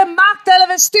er ikke ved magt eller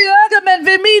ved styrke, men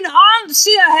ved min ånd,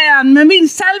 siger Herren, med min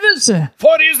salvelse.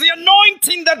 For it is the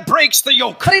anointing that breaks the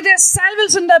yoke. Fordi det er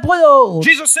salvelsen, der bryder åget.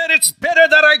 Jesus said, it's better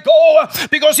that I go,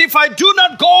 because if I do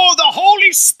not go, the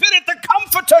Holy Spirit, the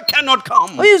Comforter, cannot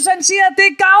come. Og Jesus han siger, at det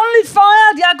er gavnligt for jer,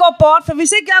 at jeg går bort. For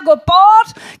hvis ikke jeg går bort,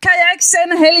 kan jeg ikke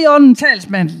sende Helligånden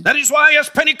talsmanden. That is why as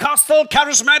Pentecostal,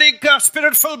 charismatic,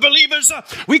 spirit-filled believers,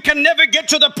 we can never get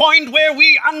to the point where we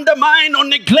undermine or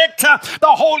neglect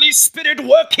the Holy Spirit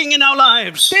working in our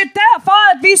lives. Det er derfor,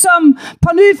 at vi som på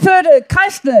nyfødte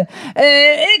kristne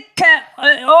ikke kan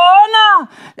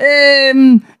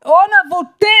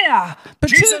undervurdere Jesus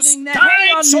betydningen af died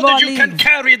Helligånden so i that vores you liv. can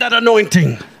carry that anointing.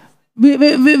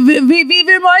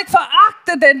 Vi må ikke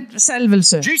foragte den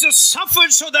salvelse. Jesus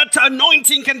suffered so that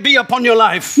anointing can be upon your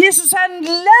life. Jesus han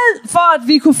led for, at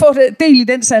vi kunne få del i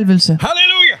den salvelse.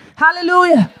 Hallelujah.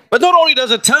 Halleluja. But not only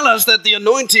does it tell us that the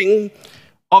anointing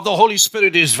of the Holy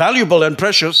Spirit is valuable and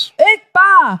precious, Ikke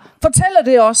bare fortæller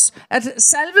det os, at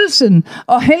salvelsen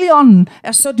og Helligånden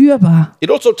er så dyrebare.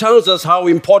 it also tells us how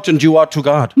important you are to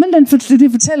God. Men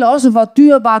det fortæller også, hvor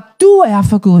dyrebar du er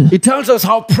for Gud. It tells us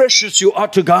how precious you are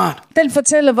to God. Den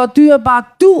fortæller, hvor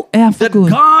dyrebar du er for That Gud.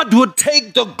 God would take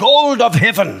the gold of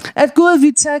heaven At Gud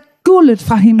vil tage guldet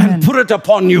fra himlen and put it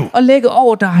upon you. og lægge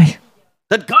over dig.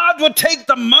 That God would take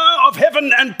the myrrh of heaven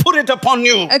and put it upon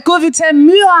you. At Gud vil tage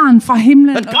myren fra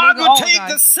himlen That og God lægge would over take dig.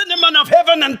 the cinnamon of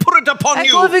heaven and put it upon At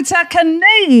you. Gud vil tage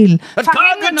kanel That fra God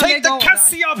himlen would og take lægge the over dig.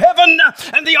 cassia of heaven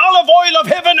and the olive oil of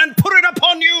heaven and put it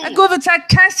upon you. At Gud vil tage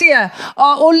kassia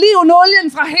og olivenolien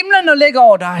fra himlen og lægge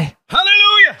over dig.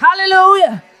 Hallelujah.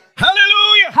 Halleluja.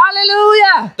 Hallelujah.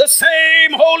 Halleluja. The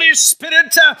same Holy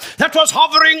Spirit that was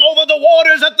hovering over the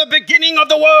waters at the beginning of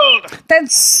the world. Den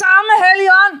samme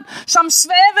Helligånd, som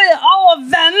svævede over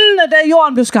vandene, da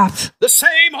jorden blev skabt. The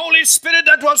same Holy Spirit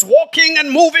that was walking and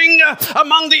moving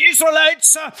among the Israelites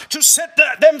to set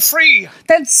them free.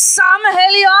 Den samme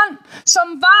Helligånd, som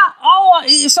var over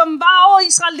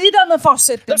israelitterne for at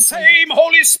sætte dem The fri. same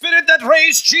Holy Spirit that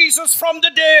raised Jesus from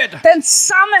the dead. Den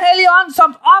samme Helligånd, som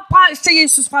oprejste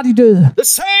Jesus fra de døde. The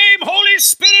same Holy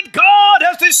Spirit God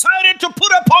has decided to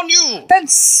put upon you. Den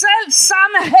selv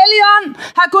samme Helligånd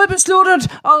har Gud besluttet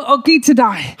at give til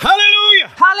dig. Hallelujah.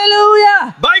 Halleluja.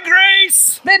 By grace.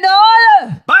 Ved nåde.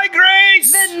 By grace.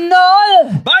 Ved nåde.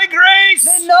 By grace.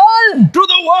 Ved nåde. Through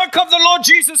the work of the Lord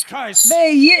Jesus Christ. Ved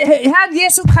Herren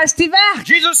Jesu Kristi værk.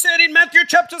 Jesus said in Matthew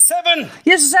chapter 7,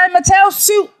 Jesus sagde i Matthæus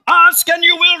 7. ask and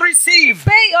you will receive.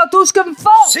 Bed, og du skal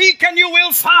få. Seek and you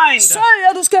will find. Søg,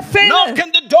 og du skal finde. Knock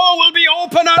and the door will be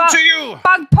open unto you.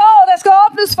 Bank på, der skal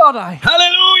åbnes for dig.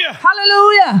 Hallelujah.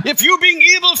 Halleluja. If you being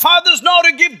evil fathers know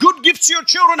to give good gifts to your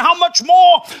children, how much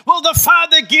more will the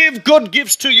Father give good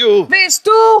gifts to you? Hvis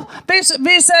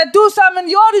du som en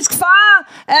jordisk far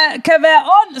kan være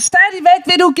ond stadigvæk,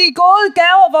 vil du give gode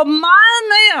gaver, hvor meget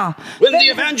mere. When the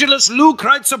evangelist Luke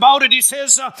writes about it, he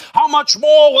says, how much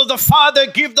more will the Father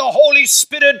give the Holy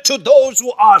Spirit to those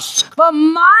who ask? Hvor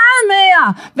meget mere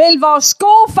vil vores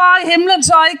gode far i himlen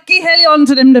så ikke give Helligånden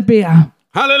til dem, der beder.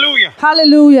 Hallelujah.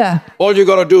 Halleluja. All you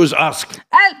gotta do is ask.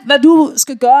 Alt, hvad du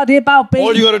skal gøre, det er bare at bede.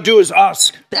 All you gotta do is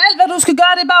ask. Alt, hvad du skal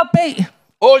gøre, det er bare at bede.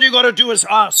 All you gotta do is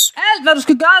ask. Alt, hvad du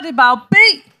skal gøre, det er bare at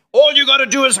bede. All you gotta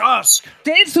do is ask.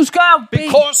 Det eneste, du skal gøre, er at bede.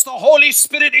 Because the Holy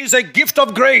Spirit is a gift of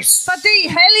grace. Fordi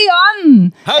Helligånden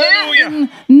Hallelujah. er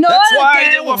en That's why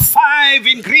there nådegave. were 5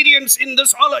 ingredients in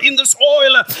this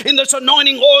oil, in this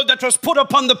anointing oil that was put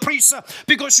upon the priest,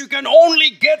 because you can only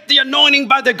get the anointing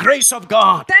by the grace of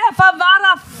God. Derfor var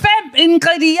der 5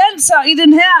 ingredienser i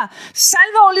den her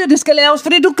salveolie, det skal laves,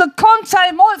 fordi du kan kun tage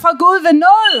imod fra Gud ved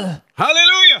nåde.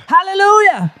 Hallelujah.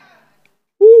 Halleluja.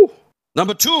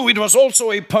 Number 2, it was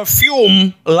also a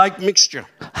perfume-like mixture.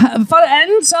 For det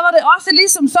andet, så var det også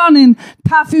ligesom sådan en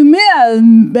parfumeret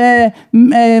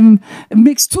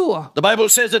mikstur. The Bible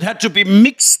says it had to be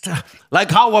mixed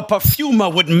like how a perfumer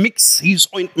would mix his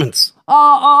ointments.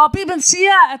 Og Bibelen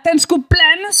siger, at den skulle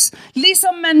blandes,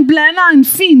 ligesom man blander en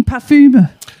fin parfume.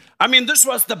 I mean, this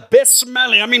was the best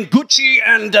smelling. I mean, Gucci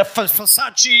and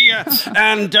Versace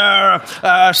and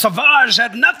Savage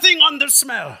had nothing on the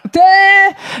smell.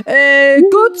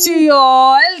 Gucci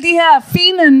og alle de her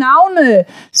fine navne,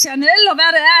 Chanel og hvad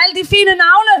det er, alle de fine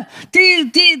navne,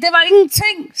 det var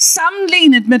ingenting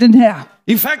sammenlignet med den her.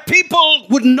 In fact, people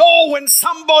would know when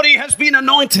somebody has been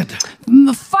anointed.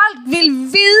 Folk ville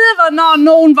vide, hvornår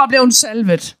nogen var blevet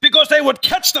salvet. Because they would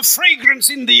catch the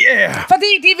fragrance in the air.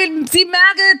 Fordi de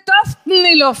mærkede duften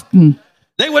i luften.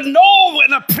 They would know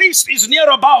when a priest is near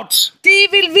about. De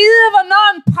ville vide, hvornår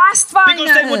en præst var i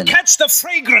Because they would nærheden. catch the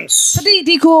fragrance. Fordi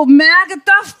de kunne mærke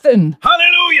duften.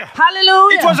 Hallelujah.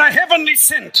 Halleluja. It was a heavenly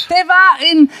scent. Det var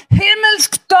en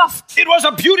himmelsk duft. It was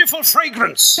a beautiful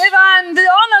fragrance. Det var en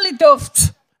vidunderlig duft.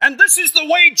 And this is the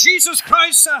way Jesus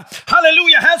Christ,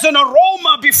 hallelujah, has an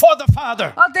aroma before the Father.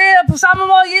 Og det er på samme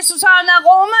måde, Jesus har en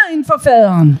aroma inden for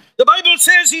faderen. The Bible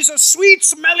says he's a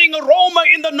sweet-smelling aroma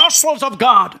in the nostrils of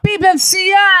God. Bibelen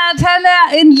siger, at han er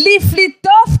en livlig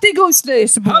duft i Guds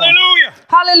læsebord. Hallelujah.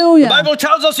 Halleluja. The Bible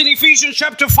tells us in Ephesians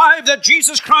chapter 5 that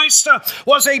Jesus Christ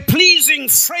was a pleasing,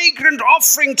 fragrant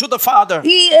offering to the Father.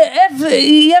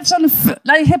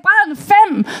 I Hebræerne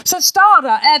 5, så står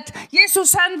der, at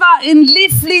Jesus han var en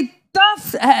livlig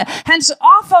duft. Hans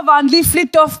offer var en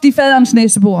livlig duft i faderens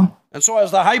næsebord. And so as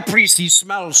the high priest, he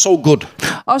smells so good.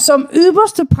 Og som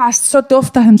øverste præst, så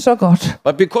dufter han så godt.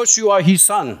 But because you are his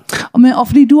son, Og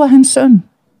fordi du er hans søn,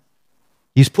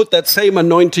 he's put that same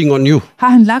anointing on you. har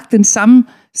han lagt den samme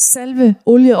salve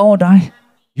olie over dig.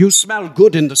 You smell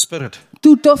good in the spirit.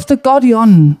 Du dufter godt i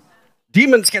ånden.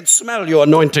 Demons can smell your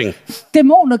anointing.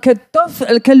 Dæmoner kan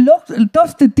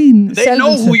dufte din They know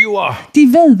salvelse. who you are. De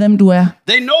ved, hvem du er.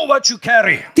 They know what you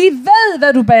carry. De ved,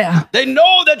 hvad du bærer. They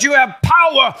know that you have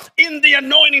power in the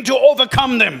anointing to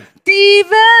overcome them. De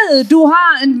ved, du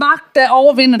har en magt, der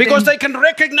overvinder Because dem. they can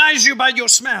recognize you by your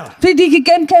smell. Fordi de kan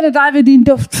genkende dig ved din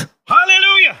duft.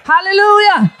 Hallelujah.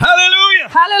 Halleluja! Hallelujah.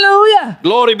 Halleluja!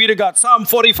 Glory be to God. Psalm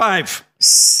 45.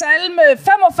 Salme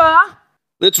 45.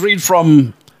 Let's read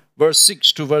from verse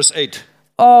 6 to verse 8.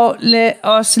 Og lad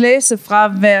os læse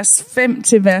fra vers 5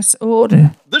 til vers 8.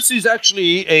 This is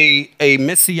actually a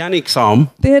messianic psalm.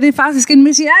 Det her det er faktisk en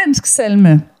messiansk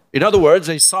salme. In other words,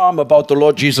 a psalm about the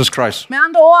Lord Jesus Christ. Med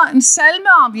andre ord, en salme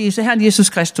om Herren Jesus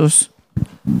Kristus.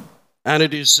 And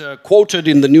it is quoted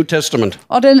in the New Testament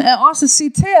Og den er også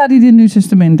citeret i Det Nye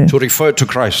Testamente. to refer to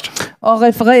Christ. Og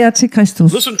refererer til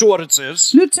Kristus. Listen to what it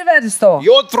says. Lyt til, hvad det står.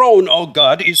 Your throne, O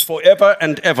God, is forever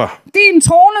and ever. Din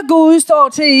trone, Gud, står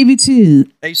til evig tid.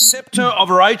 A scepter of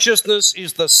righteousness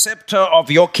is the scepter of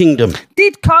your kingdom.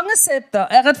 Dit kongescepter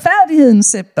er retfærdighedens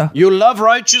scepter. You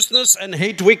love righteousness and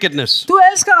hate wickedness. Du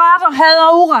elsker ret og hader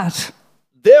uret.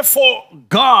 Therefore,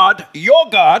 God, your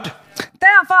God,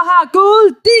 Derfor har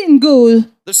Gud, din Gud,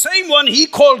 the same one he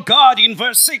called God in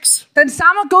verse 6. den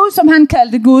samme Gud, som han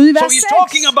kaldte Gud i So vers he's 6.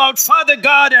 talking about Father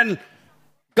God and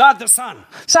God the Son.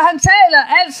 Så han taler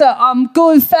altså om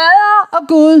Gud Fader og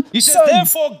Gud He says, Søn.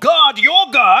 therefore God, your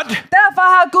God, Derfor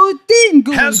har Gud, din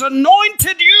Gud, has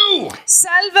anointed you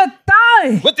salvet dig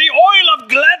with the oil of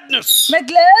gladness med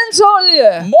glædens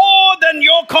olie more than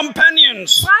your companions.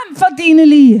 frem for dine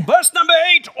lige. Verse number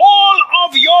 8, all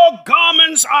of your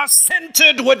garments are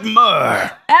scented with myrrh.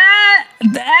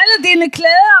 Alle dine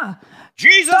klæder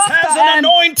Jesus has an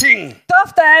anointing,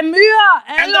 dufter af myre,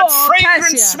 and aloe that og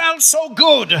fragrance kassia. smells so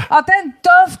good. Og den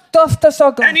dufter så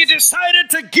godt. And he decided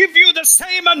to give you the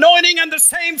same anointing and the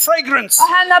same fragrance. Og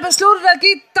han har besluttet at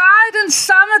give dig den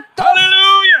samme duft.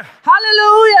 Hallelujah!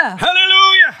 Halleluja!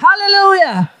 Hallelujah!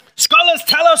 Halleluja! Scholars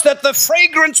tell us that the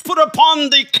fragrance put upon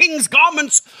the king's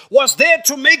garments was there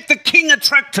to make the king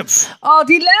attractive. Og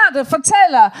de lærte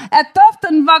fortæller, at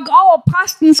duften var over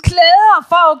præstens klæder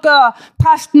for at gøre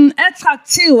præsten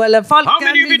attraktiv, eller folk How gerne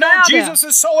many of you ville know være der. Jesus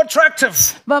is so attractive?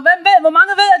 Hvor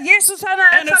mange ved, at Jesus han er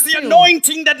And it's the attraktiv?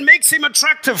 anointing that makes him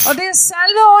attractive. Og det er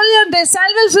salveolien, det er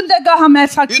salvelsen, der gør ham You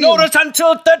attraktiv. notice until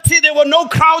 30 there were no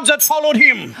crowds that followed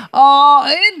him. Og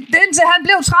indtil han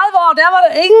blev 30 år, der var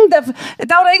der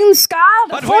ingen skare,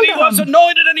 der But when he fulgte was ham.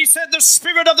 anointed and he said, the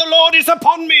Spirit of the Lord is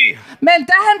upon me. Men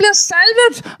da han blev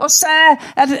salvet og sagde,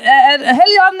 at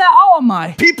Helligånden er over mig,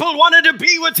 People wanted to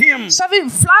be with him. så vi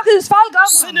flokkedes folk om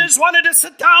ham. Sinners wanted to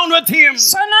sit down with him.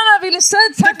 Sønderne ville sidde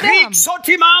The tæt ved ham. Greeks sought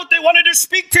him out. They wanted to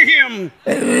speak to him.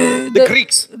 The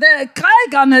Greeks.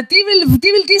 Grækerne, de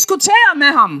ville diskutere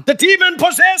med ham. The demon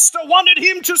possessed wanted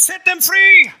him to set them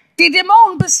free. De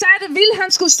dæmonbesatte ville, han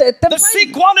skulle sætte dem The fri.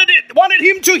 sick wanted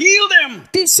him to heal them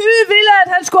De syge ville, at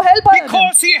han skulle helbrede dem.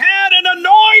 because he had an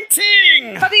anointing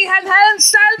Fordi han havde en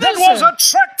that was salvelse,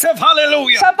 attractive.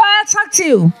 Hallelujah. som var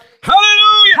attraktiv.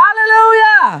 Hallelujah.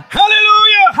 Halleluja!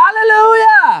 Hallelujah.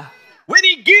 Halleluja! When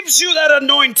he gives you that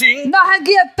anointing, Når han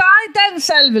giver dig den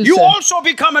salvelse, you also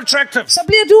become attractive. så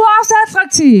bliver du også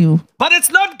attraktiv. But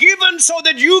it's not given so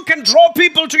that you can draw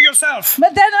people to yourself. Men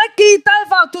den er ikke givet dig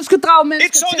for, at du skal drage It's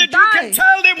mennesker so til that you can dig.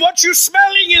 tell them what you're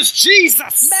smelling is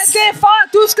Jesus. Men det er for, at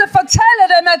du skal fortælle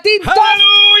dem, at din duft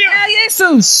Hallelujah. er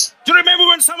Jesus. Do you remember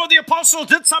when some of the apostles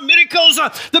did some miracles?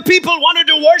 The people wanted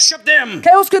to worship them.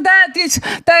 Kan I huske,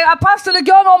 da apostlene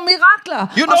gjorde nogle mirakler,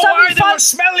 You og know så why ville they folk, were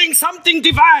smelling something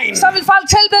divine? så ville folk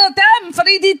tilbede dem,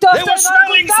 fordi de They duftede were noget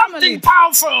smelling something guddommeligt.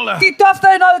 powerful. De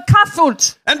duftede noget kraftfuldt.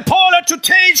 And Paul had to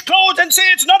take his clothes and say,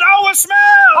 it's not our Og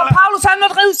smell. Paulus han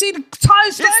måtte rive sit tøj i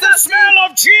It's stykker the og sige, smell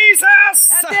of Jesus.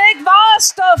 at det er ikke vores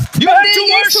duft, You men have det to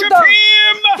er Jesu worship duft.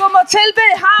 him. Du må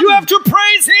tilbede ham. You have to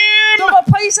praise him. Du må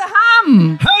prise ham.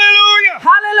 Hallelujah.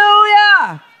 Halleluja.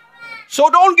 So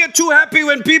don't get too happy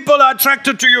when people are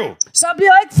attracted to you. Så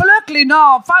bliver jeg ikke forlykkelig, når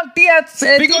folk de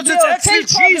Because bliver it's actually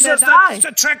tiltrukket Jesus af dig. that's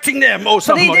attracting them. Oh, Fordi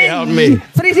somebody help me.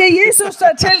 fordi det er Jesus,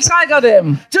 der tiltrækker dem.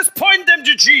 Just point them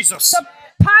to Jesus. Så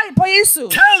peg på Jesus.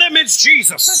 Tell them it's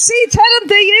Jesus. Så sig til dem,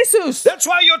 det er Jesus. That's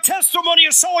why your testimony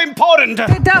is so important.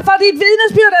 Det er derfor, dit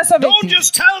vidnesbyrd er så Don't vigtigt.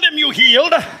 just tell them you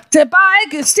healed. Det er bare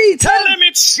ikke sig til Tell dem. them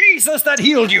it's Jesus that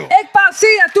healed you. Ikke bare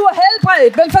sige, at du er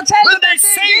helbredt, men fortæl When dem, they at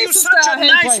det say er you're Jesus, der such er a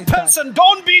nice helbredt dig. person,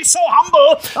 don't be so humble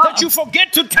that you forget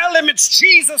to tell them it's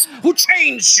Jesus who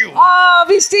changed you. Og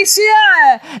hvis de siger,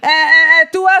 at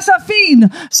du er så fin,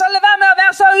 så lad være med at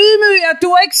være så ydmyg, at du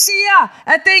ikke siger,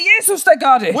 at det er Jesus, der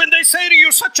gør det. When they say to you,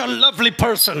 such a lovely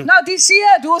person, Når de siger,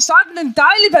 at du er sådan en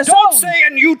dejlig person, don't say,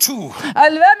 and you too. og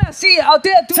lad være med at sige, og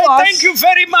det er du Say, også. thank you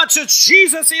very much, it's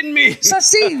Jesus in me. Så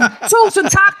sig, tusind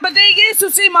tak, men det er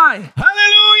Jesus i mig.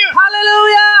 Hallelujah.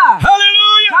 Halleluja!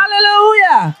 Hallelujah.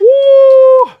 Halleluja!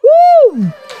 Woo. Woo!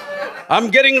 I'm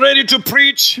getting ready to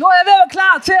preach. Nu er jeg ved at være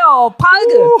klar til at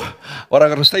prædike. What I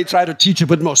gotta stay, try to teach a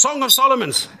bit more. Song of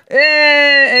Solomon's,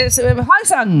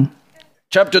 Højsangen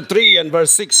chapter 3 and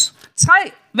verse 6.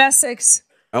 3, vers 6.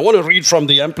 I want to read from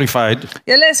the Amplified.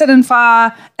 Jeg læser den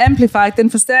fra Amplified,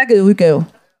 den forstærkede udgave.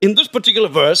 In this particular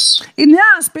verse, I den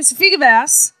her specifikke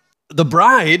vers, the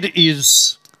bride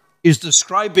is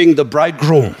describing the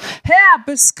bridegroom. her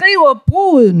beskriver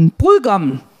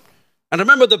brudgommen. And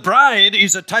remember, the bride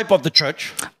is a type of the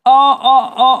church,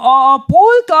 Og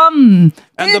brudgommen, det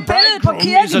and er the et billede på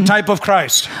bridegroom is a kirken. type of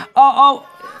Christ. Og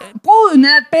bruden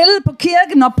er et billede på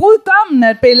kirken, og brudgommen er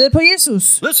et billede på Jesus.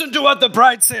 Listen to what the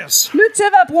bride says. Lyt til,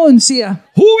 hvad bruden siger.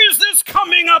 Who is this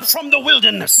coming up from the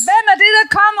wilderness? Hvem er det, der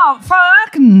kommer fra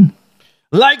ørkenen?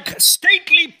 Like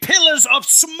stately pillars of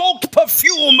smoked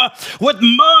perfume with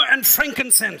myrrh and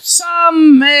frankincense, Som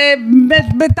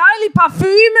med dejlig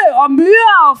parfume og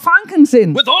myre og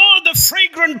frankincense. with all the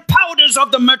fragrant powders of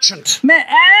the merchant. Med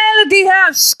alle de her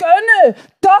skønne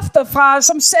dufter fra,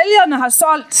 som sælgerne har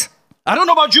solgt. I don't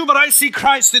know about you, but I see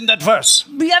Christ in that verse.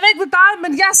 Jeg ved ikke med dig,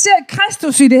 men jeg ser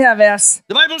Kristus i det her vers.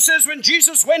 The Bible says when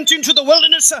Jesus went into the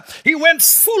wilderness, he went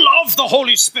full of the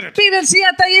Holy Spirit. Bibelen siger,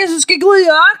 at da Jesus gik ud i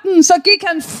ørkenen, så gik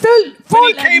han When fuld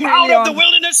he af came den out hellige of the ånd.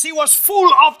 wilderness, he was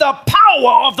full of the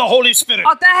power of the Holy Spirit.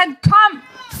 Og da han kom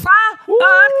fra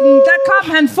ørkenen, der kom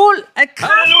han fuld af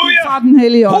kraften Hallelujah. fra den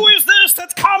hellige ånd. Who is this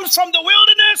that comes from the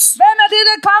wilderness? Hvem er det,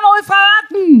 der kommer ud fra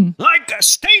ørkenen? Like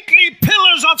stately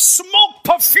pillars of smoke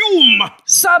perfume.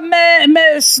 Som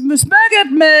med smykket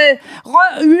med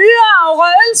myre og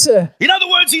røgelse. In other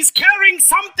words, he's carrying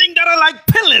something that are like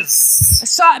pillars.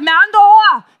 Så med andre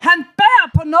ord, han bærer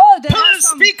på noget, der er Pillars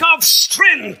speak of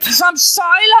strength. som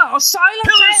søjler, og søjler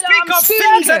Pillars taler speak om of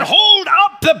things that styrke. hold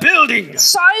up the building.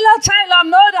 Søjler taler om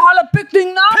noget, der holder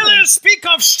bygningen oppe. Pillars speak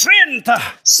of strength.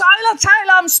 Søjler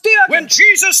taler om styrke. When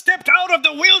Jesus stepped out of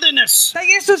the wilderness, Da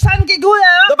Jesus han gik ud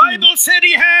af the ørkenen, Bible said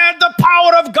he had the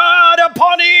power of God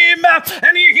upon him,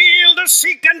 and he healed the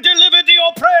sick and delivered the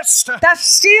oppressed. der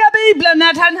siger Bibelen,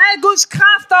 at han havde Guds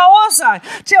kraft over sig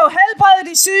til at helbrede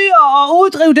de syge og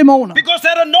uddrive dæmoner. Because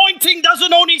that anointing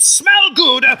doesn't only smell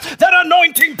good, that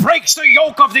anointing breaks the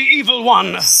yoke of the evil one.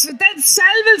 Den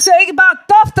salvelse ikke bare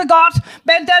dufter godt,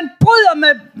 men den bryder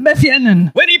med fjenden.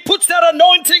 When he puts that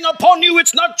anointing upon you,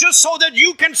 it's not just so that you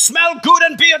can smell good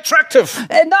and be attractive.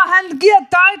 Når han giver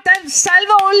dig den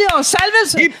salveolie og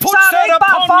salvelse, He så puts er det that ikke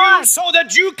bare upon for you at so that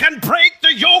you can break the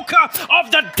the yoke of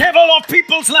the devil of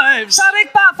people's lives. Så er det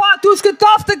ikke bare for, at du skal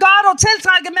dufte godt og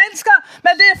tiltrække mennesker,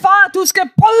 men det er for, at du skal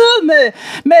bryde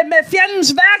med fjendens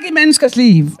værk i menneskers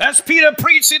liv. As Peter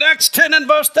preached in Acts 10 and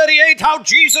verse 38, how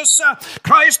Jesus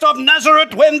Christ of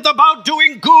Nazareth went about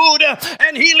doing good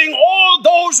and healing all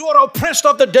those who are oppressed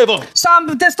of the devil. Som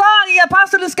det står i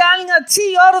Apostlenes Gerninger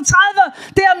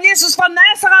 10:38, det er om Jesus fra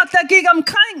Nazareth, der gik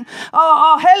omkring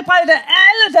og helbredte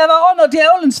alle, der var under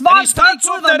djævelens And vold. he starts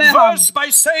off that verse by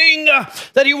saying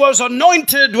that he was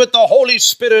anointed with the Holy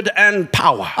Spirit and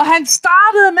power. Og han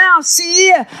startede med at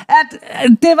sige, at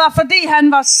det var fordi han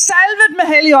var salvet med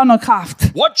Helligånd og kraft.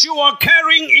 What you are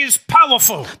carrying is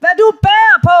powerful. Hvad du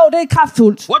bærer på, det er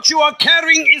kraftfuldt. What you are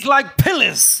carrying is like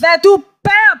pillars. Hvad du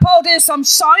bærer på, det er som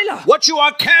søjler. What you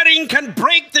are carrying can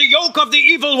break the yoke of the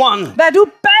evil one. Hvad du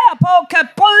bærer på, kan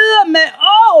bryde med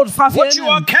året fra What you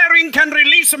are fjenden. carrying can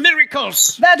release miracles.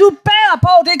 Hvad du bærer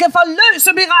på, det kan forløse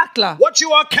mirakler. What you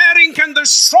are carrying can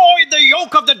destroy the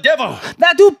yoke of the devil.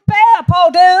 Hvad du bærer på,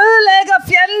 det ødelægger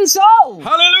fjendens år.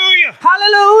 Hallelujah.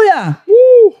 Halleluja.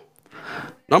 Woo.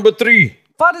 Number 3.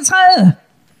 For det tredje,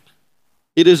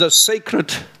 It is a sacred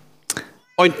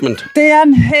ointment. det er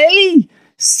en hellig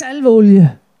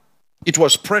salveolie. It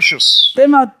was precious.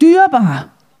 Den var dyrebar.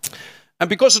 And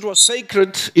because it was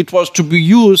sacred, it was to be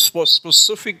used for a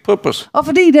specific purpose. Og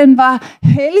fordi den var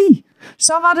hellig,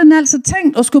 så var den altså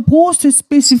tænkt at skulle bruges til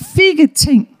specifikke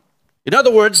ting. In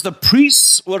other words, the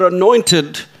priests were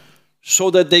anointed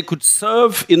so that they could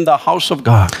serve in the house of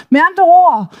God. Med andre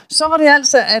ord, så var det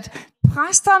altså, at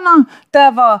præsterne,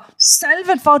 der var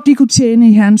salvet for, at de kunne tjene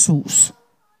i Herrens hus.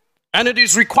 And it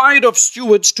is required of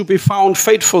stewards to be found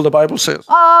faithful, the Bible says.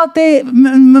 Og det,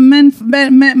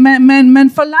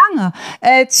 man forlanger,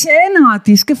 at tjenere,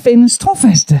 de skal findes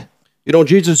trofaste. You know,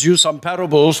 Jesus used some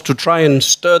parables to try and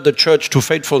stir the church to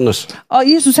faithfulness. Og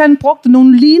Jesus han brugte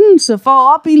nogle lignelser for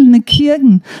at opildne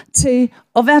kirken til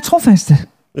at være trofaste.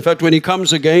 In fact, when he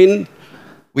comes again,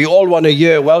 we all want to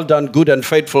hear, well done, good and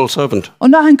faithful servant. Og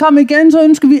når han kommer igen, så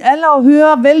ønsker vi alle at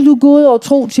høre, vel du gode og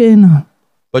tro tjener.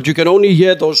 But you can only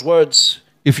hear those words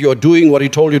if you are doing what he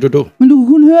told you to do. Men du kan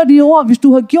kun høre de ord, hvis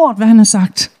du har gjort, hvad han har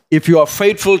sagt. If you are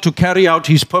faithful to carry out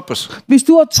his purpose. Hvis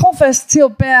du er trofast til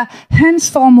at bære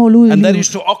hans formål ud i And that livet. is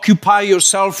to occupy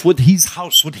yourself with his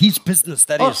house, with his business,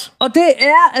 that is. Og det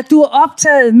er, at du er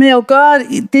optaget med at gøre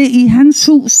det i hans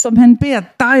hus, som han beder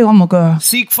dig om at gøre.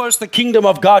 Seek first the kingdom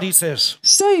of God, he says.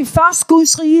 Søg først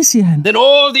Guds rige, siger han. Then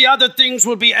all the other things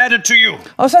will be added to you.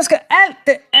 Og så skal alt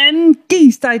det andet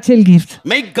gives dig tilgift.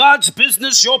 Make God's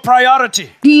business your priority.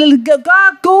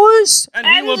 Gør Guds And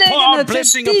he will pour out anliggende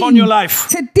blessing upon your life.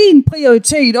 til din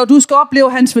prioritet, og du skal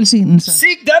opleve hans velsignelse.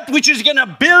 Seek that which is going to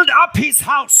build up his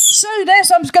house. Søg det,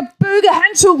 som skal bygge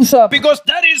hans hus op. Because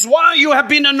that is why you have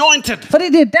been anointed. Fordi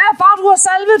det er derfor, du har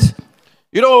salvet.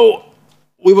 You know,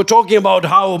 we were talking about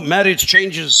how marriage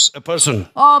changes a person.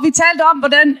 Og vi talte om,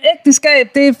 hvordan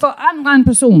ægteskab, det forandrer en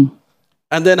person.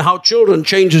 And then how children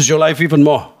changes your life even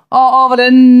more. Og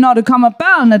hvordan, når det kommer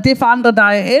børn, at det forandrer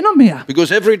dig endnu mere.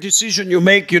 Because every decision you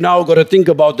make, you now got to think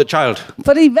about the child.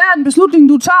 Fordi hver en beslutning,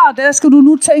 du tager, der skal du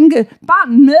nu tænke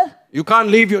barnet med. You can't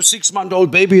leave your 6-month-old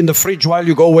baby in the fridge while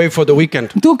you go away for the weekend.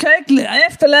 Du kan ikke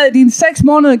efterlade din 6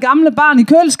 måneder gamle barn i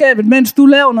køleskabet, mens du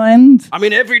laver noget andet. I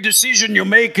mean, every decision you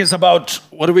make is about,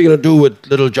 what are we going to do with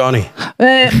little Johnny?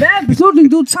 Hver en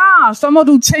beslutning, du tager, så må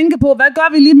du tænke på, hvad gør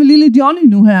vi lige med lille Johnny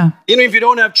nu her? Even if you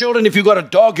don't have children, if you got a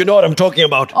dog, you know what I'm talking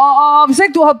about. Og hvis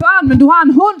ikke du har børn, men du har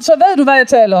en hund, så ved du, hvad jeg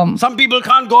taler om. Some people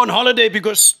can't go on holiday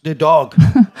because they're dog.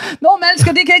 Nogle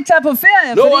mennesker, de kan ikke tage på ferie,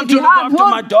 No one fordi to de look har en after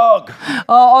my hund. dog.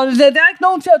 Og der er ikke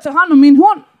nogen til at tage hånd om min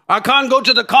hund. I can't go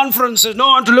to the conferences. No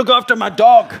one to look after my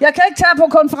dog. Jeg kan ikke tage på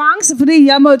konference, fordi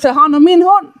jeg må tage hånd om min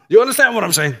hund. You understand what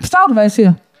I'm saying? Forstår du, hvad jeg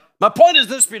siger? My point is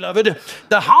this, beloved.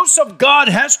 The house of God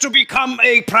has to become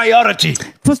a priority.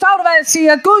 Forstår du, hvad jeg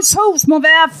siger? Guds hus må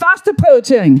være første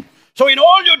prioritering. So in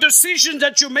all your decisions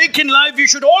that you make in life, you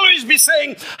should always be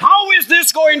saying, how is this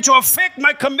going to affect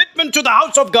my commitment to the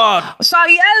house of God? Så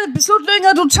i alle beslutninger,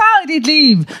 du tager i dit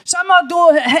liv, så må du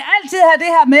altid have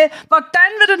det her med, hvordan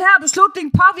vil den her beslutning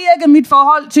påvirke mit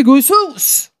forhold til Guds hus?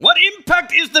 What impact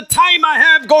is the time I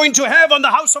have going to have on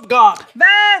the house of God?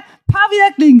 Hvad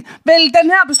påvirkning vil den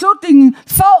her beslutning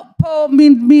få på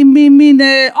min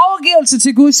overgivelse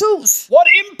til Guds hus? What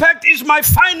impact is my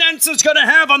finances going to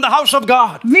have on the house of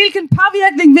God? Hvilken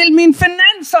påvirkning vil mine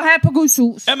finanser have på Guds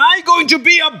hus? Am I going to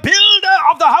be a builder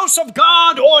of the house of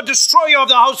God or a destroyer of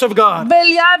the house of God? Vil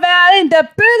jeg være en, der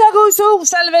bygger Guds hus,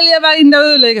 eller vil jeg være en, der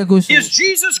ødelægger Guds hus? Is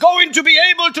Jesus going to be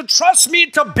able to trust me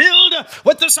to build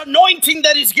with this anointing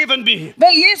that is given me?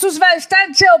 Vil Jesus være i stand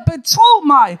til at betro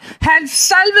mig hans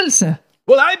salvelse?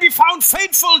 Will I be found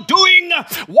faithful doing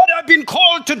what I've been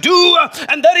called to do,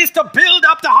 and that is to build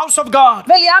up the house of God?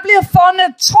 Vil jeg blive fundet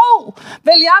tro?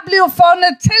 Vil jeg blive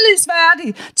fundet tillidsværdig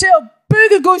til at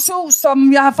bygge Guds hus, som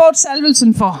jeg har fået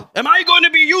salvelsen for? Am I going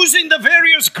to be using the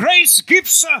various grace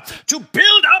gifts to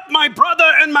build up my brother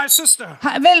and my sister?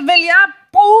 Vil jeg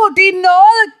bruge de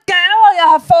nåde gaver, jeg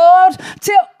har fået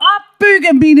til at opbygge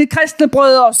mine kristne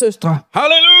brødre og søstre?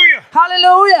 Hallelujah!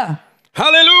 Halleluja!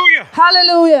 Hallelujah!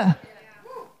 Halleluja!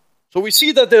 So we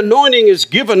see that the anointing is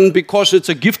given because it's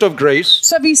a gift of grace.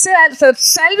 Så vi ser altså, at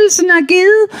salvelsen er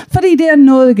givet, fordi det er en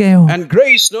nådegave. And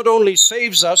grace not only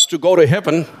saves us to go to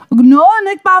heaven, Og nåden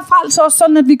ikke bare frelser os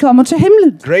sådan, at vi kommer til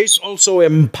himlen. grace also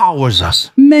empowers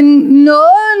us Men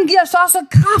nåden giver os også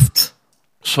kraft,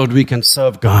 so that we can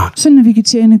serve God. sådan at vi kan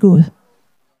tjene Gud.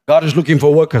 God is looking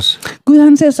for workers. Gud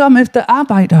han ser sig om efter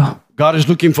arbejdere. God is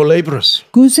looking for laborers.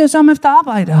 Gud ser sig om efter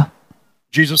arbejdere.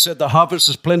 Jesus said the harvest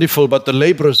is plentiful, but the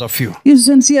laborers are few. Jesus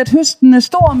han siger, at høsten er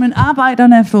stor, men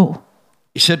arbejderne er få.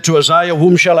 He said to Isaiah,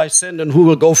 whom shall I send and who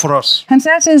will go for us? Han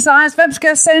sagde til Esajas, hvem skal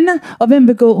jeg sende, og hvem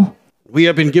vil gå? We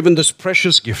have been given this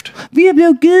precious gift. Vi er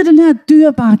blevet givet den her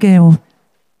dyrebare gave.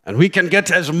 And we can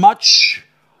get as much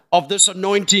of this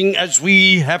anointing as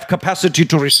we have capacity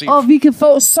to receive. Og vi kan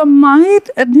få så meget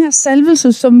af den her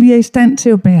salvelse, som vi er i stand til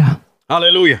at bære.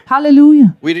 Hallelujah. Halleluja.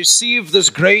 We receive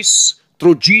this grace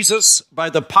through Jesus by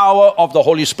the power of the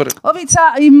Holy Spirit. Og vi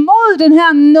tager imod den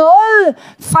her nåde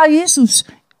fra Jesus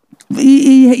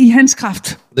i hans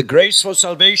kraft. The grace for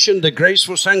salvation, the grace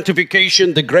for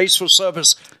sanctification, the grace for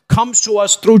service comes to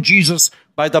us through Jesus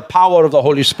by the power of the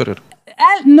Holy Spirit.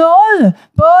 Alt noget,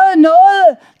 både noget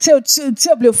til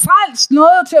at blive frelst,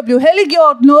 noget til at blive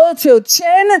helliggjort, noget til at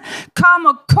tjene,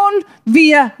 kommer kun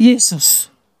via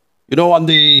Jesus. You know, on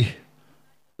the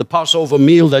Passover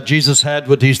meal that Jesus had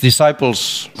with his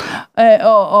disciples,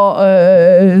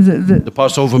 the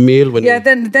Passover meal, when Ja,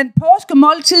 den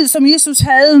påskemåltid, som Jesus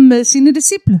havde med sine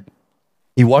disciple.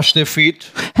 he washed their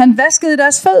feet, Han vaskede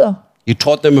deres fødder. he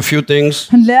taught them a few things.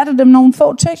 Han lærte dem nogle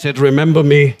få ting. He said, remember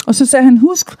me. Og så sagde han,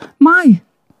 husk mig.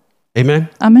 Amen.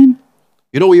 Amen.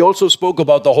 You know, he also spoke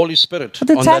about the Holy Spirit Og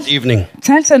det on that evening.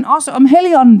 talte han også om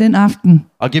Helligånden den aften.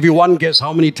 I'll give you one guess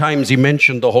how many times he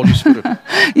mentioned the Holy Spirit.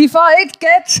 I får et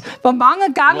gæt, hvor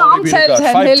mange gange Glory be to omtalte God.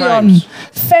 han 5 Helligånden. times.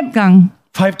 5 gange.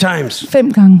 5 times.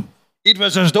 5 gange. It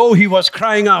was as though he was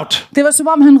crying out, Det var som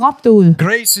om han råbte ud.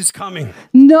 grace is coming.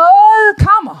 Noget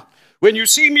kommer. When you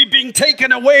see me being taken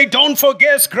away, don't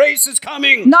forget grace is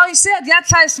coming. Når I ser, at jeg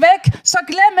tages væk, så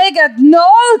glem ikke, at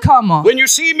noget kommer. When you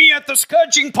see me at the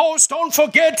scourging post, don't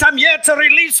forget I'm yet to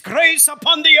release grace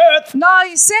upon the earth. Når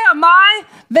I ser mig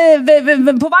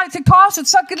på vej til korset,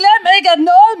 så glem ikke, at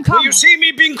nåden When you kommer. see me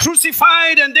being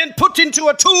crucified and then put into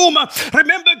a tomb,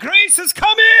 remember grace is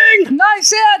coming. Når I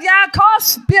ser, at jeg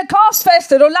bliver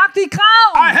korsfæstet og lagt i grav,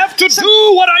 I have to do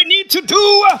what I need to do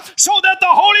so that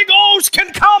the Holy Ghost can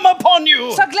come upon you.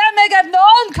 så glem ikke, at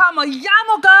nåden kommer. Jeg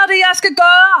må gøre det, jeg skal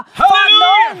gøre, for at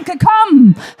Halleluja. nåden kan komme.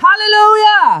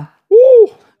 Halleluja! Woo.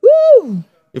 Woo!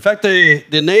 In fact,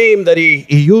 the name that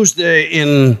he used in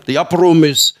the upper room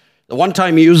is the one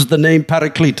time he used the name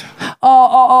Paraclete.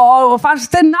 Og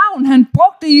faktisk den navn, han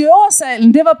brugte i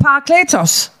øversalen, det var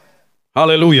Parakletos.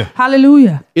 Hallelujah.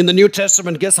 Halleluja. In the New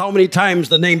Testament, guess how many times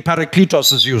the name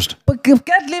Paracletos is used?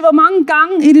 Gæt lige, hvor mange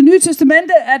gange i det nye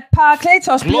testamente, at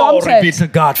Parakletos bliver Glory be omtalt.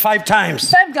 to God. 5 times.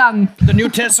 5 gange. The New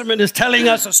Testament is telling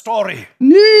us a story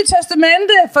Nye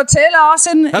testamente fortæller os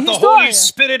en that the historie, Holy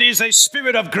Spirit is a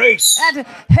spirit of grace at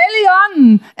Helligånden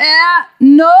er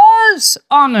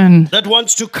nådsånden, that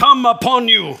wants to come upon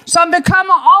you, som vil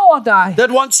komme over dig,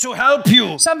 that wants to help you.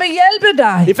 som vil hjælpe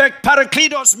dig. In fact,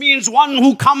 Paracletos means one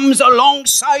who comes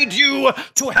alongside you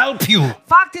to help you.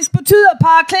 Faktisk betyder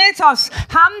Parakletos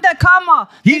ham, der kommer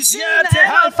He's here to af dig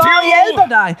help for at you. hjælpe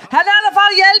dig. Han er der for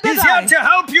at hjælpe He's here dig. to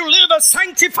help you live a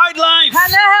sanctified life.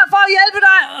 Han er her for at hjælpe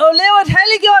dig at leve et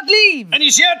helliggjort liv. And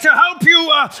he's here to help you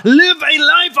live a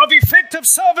life of effective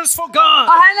service for God.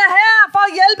 Og han er her for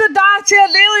at hjælpe dig til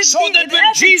at leve et So liv, that et when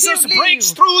Jesus effektivt liv. breaks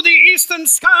through the eastern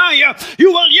sky, you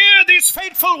will hear these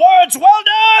faithful words, well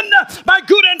done, my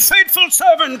good and faithful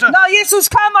servant. Når Jesus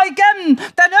kommer igennem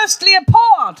den østlige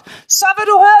port, så vil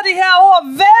du høre de her ord.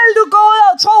 Vel, du gode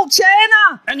og tro tjener.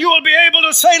 And you will be able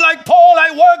to say like Paul, I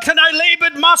worked and I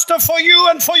labored, master, for you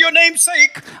and for your name's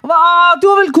sake. Og du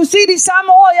vil kunne sige de samme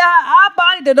ord. Jeg har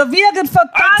arbejdet og virket for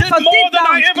I dig, did for more dit than I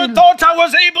navns ever skyld. thought I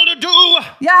was able to do.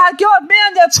 Jeg har gjort mere,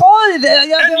 end jeg troede.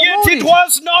 And yet it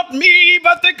was not me,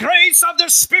 but the grace of the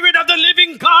Spirit of the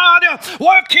living God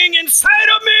working inside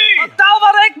of me. Og dog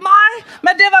var det ikke mig,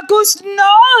 men det var Guds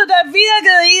nåde, der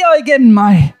virkede i og igennem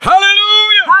mig.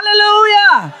 Hallelujah! Halleluja!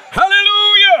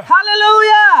 Hallelujah!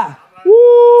 Halleluja!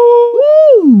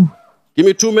 Give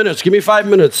me 2 minutes. Give me 5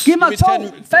 minutes. Giv mig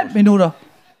 5 minutter.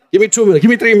 Give me 2 minutes. Give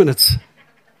me 3 minutes.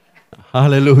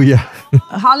 Hallelujah.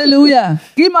 Halleluja.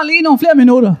 Giv mig lige nogle flere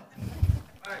minutter.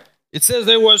 It says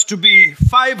there was to be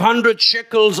 500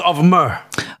 shekels of myrrh.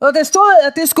 Og der stod,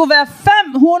 at det skulle være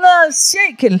 500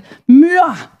 shekel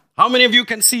myrrhe. How many of you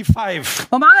can see 5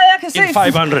 Hvor mange af jer kan se in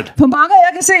 500? Hvor mange af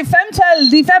jer kan se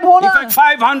femtallet i 500? In fact,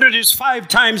 500 is 5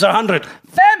 times 100.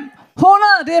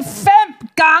 500, det er 5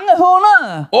 gange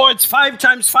 100. Or it's 5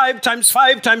 times 5 times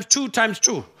 5 times 2 times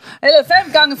 2. Eller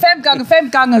 5 gange 5 gange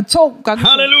 5 gange 2 gange 2.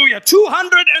 Hallelujah.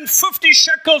 250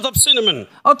 shekels of cinnamon.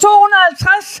 Og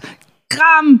 250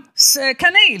 gram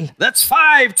kanel. That's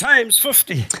 5 times 50.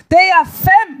 Det er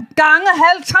 5 gange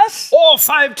 50. Or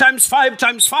 5 times 5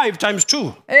 times 5 times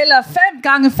 2. Eller 5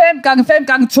 gange 5 gange 5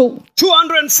 gange 2.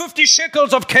 250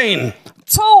 shekels of cane.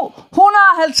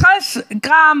 250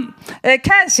 gram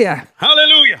cassia.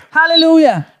 Hallelujah.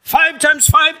 Halleluja. 5 times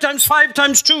 5 times 5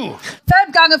 times 2.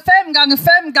 5 gange 5 gange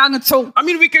 5 gange 2. I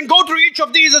mean, we can go through each of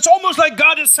these. It's almost like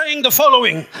God is saying the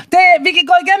following. Vi kan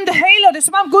gå igennem det hele, og det er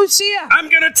som om Gud siger, I'm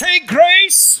going to take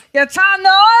grace, jeg tager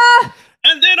noget,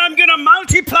 and then I'm going to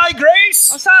multiply grace,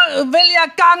 og så vil jeg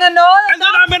gange noget, and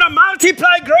then I'm going to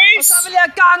multiply og grace, så vil jeg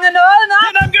gange noget,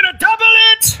 then I'm going to double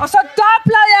it og så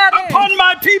dobler jeg det upon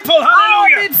my people. over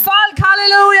Hallelujah. dit folk.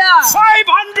 Halleluja.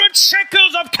 500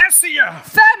 shekels of cassia.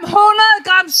 500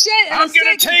 gram I'm going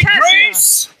to take grace.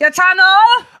 Jeg tager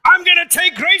noget, I'm going to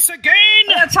take grace again.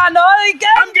 jeg tager noget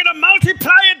igen, I'm going to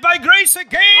multiply it by grace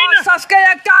again. og så skal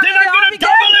jeg gange Then det I'm op going to igen,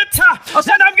 double it.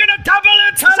 Then I'm going to double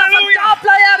it. og så Hallelujah.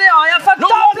 fordobler jeg det, og jeg No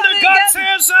fordobler wonder det God igen.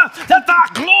 says that the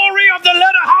glory of the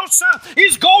latter house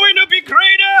is going to be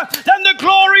greater than the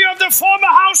glory of the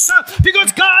former house because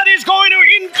God is going to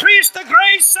increase the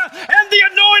grace and the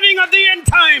anointing of the end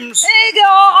times. Ikke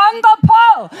at undre på,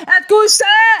 at Gud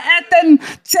sagde,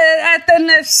 at den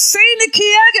sene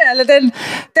kirke, eller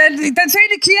den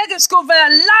sene kirke skulle være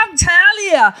langt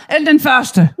herligere end den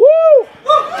første. Woo!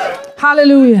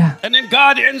 Halleluja. And then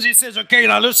God ends, he says, okay,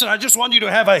 now listen, I just want you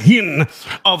to have a hin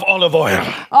of olive oil.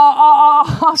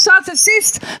 Og så til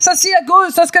sidst, så siger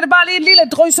Gud, så skal det bare lige en lille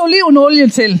drys olivenolie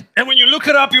til. And when you look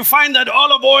it up, you find that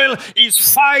olive oil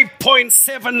is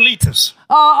 5.7 liters.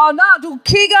 Og når du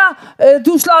kigger,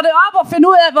 du slår det op og finder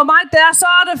ud af, hvor meget det er, så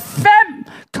er det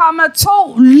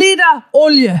 5,2 liter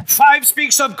olie. 5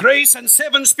 speaks of grace and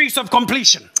 7 speaks of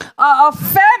completion. Og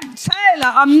 5 taler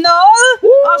om noget,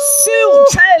 og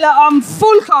 7 taler om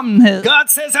fuldkommenhed. God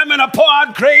says, I'm going to pour out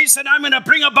grace and I'm going to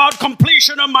bring about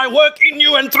completion of my work in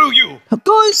you and through you.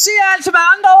 Gud siger altså med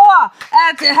andre ord,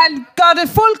 at han gør det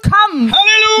fuldkommen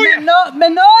Hallelujah. med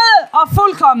noget og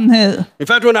fuldkommenhed. In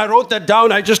fact, when I wrote that down,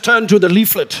 I just turned to the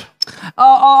leaflet.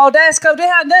 Og da jeg skrev det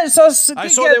her ned, så I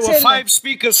gik saw jeg there were til... 5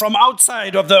 speakers from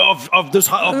outside of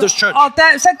this church. Og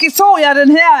så tog jeg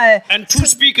den her... And 2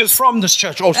 speakers from this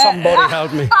church. Oh, somebody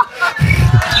help me.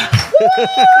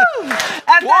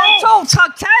 At der tog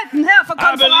traktaten her for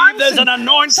I believe there's an konferencen.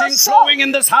 anointing flowing in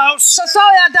this house. Så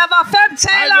jeg, at der var 5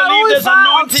 talere I believe there's udefra, og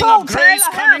anointing 2 of grace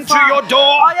taler coming to herfra. your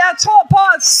door. Og jeg tror på,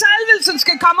 at salvelsen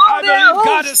skal komme over I det her believe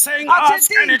God hus is saying, og til ask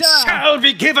and din it dør. shall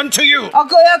be given to you. Og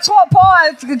jeg tror på,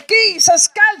 at give, så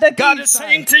skal der God gives is sig.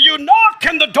 saying to you, knock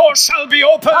and the door shall be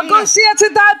Og open. Gud siger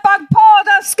til dig, bank på, og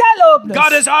der skal åbnes.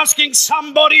 God is asking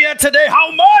somebody here today, how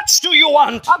much do you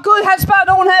want? Og Gud, han spørger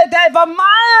nogen her i dag, hvor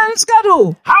meget ønsker du?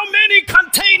 How many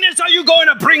containers are you going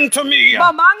to bring to me?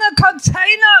 Hvor mange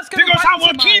container skal Because du I bringe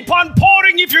will til mig? keep on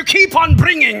pouring if you keep on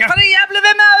bringing. Fordi jeg bliver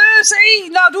ved med at øse i,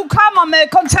 når du kommer med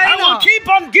I container. will keep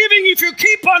on giving if you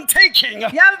keep on taking.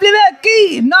 Jeg vil blive ved at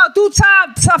give, når du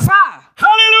tager fra.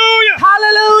 Hallelujah.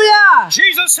 Halleluja!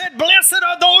 Jesus said, blessed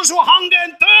are those who hunger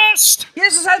and thirst,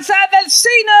 Jesus han sagde,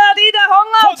 velsignet er de, der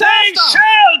hungrer for og they tørster.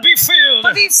 shall be filled.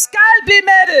 For de skal blive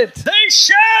mættet. They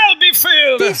shall be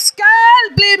filled. De skal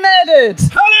blive mættet.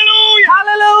 Hallelujah.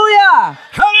 Halleluja!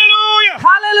 Hallelujah.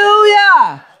 Halleluja!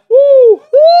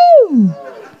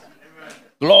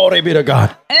 Glory be to God.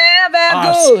 Ære være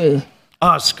Ask. Gud.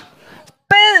 Ask.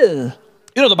 Bed.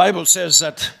 You know, the Bible says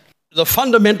that the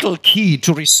fundamental key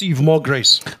to receive more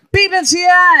grace Bibelen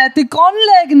siger, at det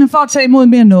grundlæggende for at tage imod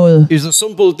mere noget, is a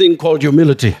simple thing called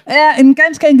humility. er en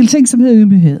ganske enkel ting, som hedder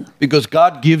ydmyghed. Because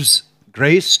God gives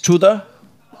grace to the...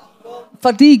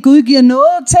 Fordi Gud giver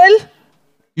noget til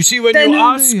You see, when den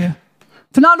you ask, ydmyge.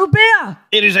 For når du beder,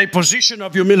 it is a position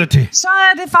of humility. så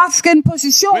er det faktisk en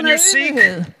position When af you seek,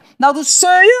 ydmyghed. Når du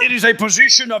søger, it is a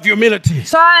position of humility.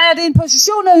 så er det en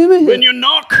position af ydmyghed. When you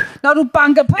knock, Når du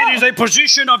banker på, it is a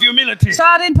position of humility. så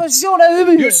er det en position af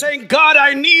ydmyghed. You're saying, God,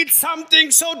 I need something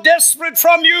so desperate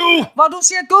from you. Hvor du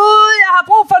siger, Gud, jeg har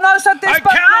brug for noget så I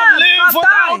desperat cannot live fra dig.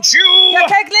 without you. Jeg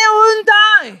kan ikke leve uden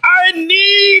dig. I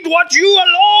need what you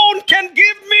alone can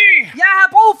give me. Jeg har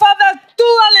brug for, hvad du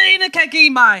alene kan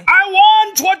give mig. I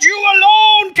want what you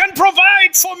alone can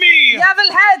provide for me. Jeg vil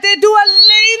have det, du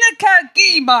alene kan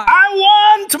give mig. I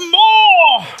want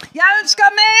more. Jeg ønsker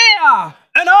mere.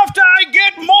 And after I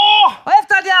get more, Og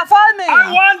efter at jeg har fået mere, I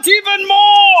want even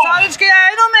more. så ønsker jeg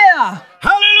endnu mere.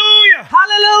 Hallelujah.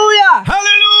 Halleluja.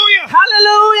 Hallelujah.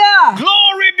 Halleluja.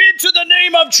 Glory be to the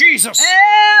name of Jesus.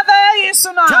 Ære være Jesu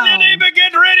Tell your navn. neighbor,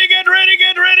 get ready, get ready,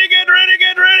 get ready, get ready,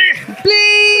 get ready.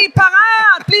 Bliv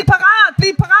parat, bliv parat,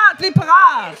 bliv parat, bliv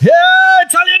parat. Yeah,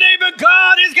 tell your neighbor,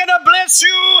 God is going to bless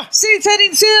you. Sig til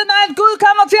din sidemand, Gud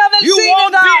kommer til at You velsigne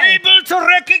won't be dig. able to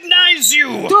recognize you.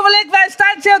 Du vil ikke være i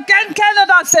stand til at genkende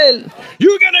dig selv.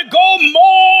 You're going to go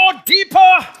more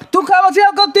deeper, Du kommer til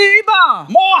at gå dybere,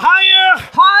 more higher,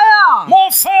 højere,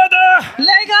 more further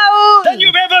længere ud, than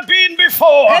you've ever been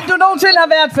before. end du nogensinde har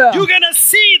været før. You're going to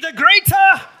see the greater.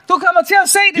 Du kommer til at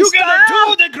se det You're going to do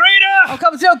større, the greater. og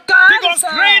kommer til at gøre det Because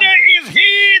større. greater is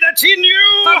he that's in you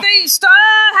Fordi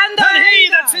større er han, der than er he i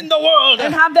that's dig, in the world.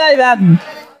 end ham, der er i verden.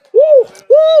 Woo,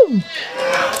 woo.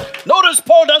 Notice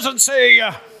Paul doesn't say,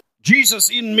 Jesus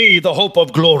in me, the hope of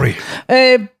glory.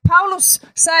 Paulus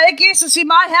sagde ikke Jesus i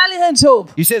mig, herlighedens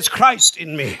håb. He says Christ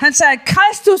in me. Han sagde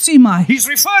Kristus i mig. He's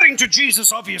referring to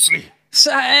Jesus, obviously.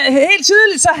 Så helt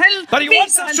tydeligt, så han But he wants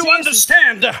viser us han to til Jesus.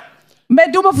 understand Men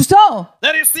du må forstå,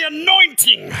 that it's the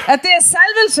anointing. at det er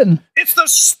salvelsen. It's the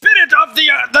spirit of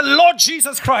the Lord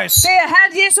Jesus Christ. Det er han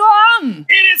Jesu ånd.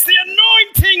 It is the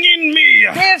anointing in me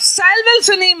Det er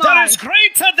salvelsen i that mig, is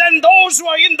greater than those who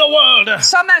are in the world.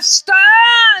 som er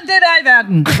større end det, der er i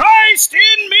verden. Christ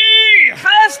in me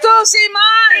Kristus i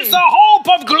mig. is the hope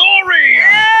of glory.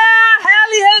 Er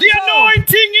herlighedens The håb.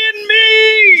 anointing in me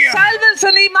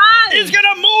Salvelsen i mig. is going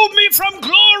to move me from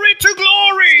glory to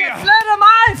glory. Skal flytte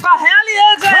mig fra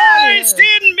herlighed til Christ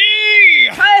herlighed. in me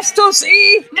Kristus i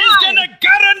is going mig. to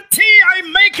guarantee I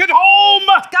make it home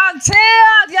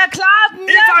Garanteret, at jeg klarer den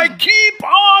if I hjem. keep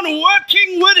on working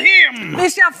with him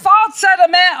Hvis jeg fortsætter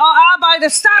med at arbejde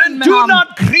sammen and med do ham. not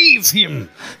grieve him.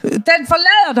 Den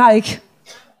forlader dig ikke.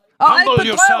 Og ikke Humble bedrøver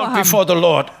yourself ham. before the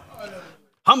Lord.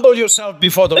 Humble yourself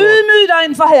before the Lord, Ydmyg dig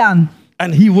inden for Herren.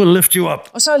 and he will lift you up.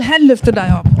 Og så vil han løfte dig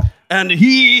op. And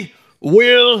he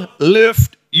will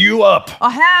lift you up.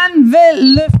 Og Herren vil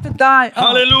løfte dig op.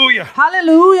 Hallelujah.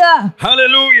 Halleluja.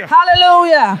 Hallelujah.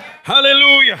 Halleluja.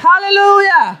 Hallelujah.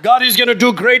 Halleluja. God is going to do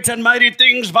great and mighty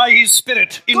things by his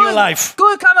spirit in your life.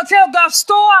 Gud kommer til at gøre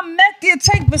store og mægtige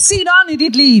ting ved sin ånd i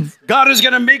dit liv. God is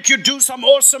going to make you do some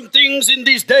awesome things in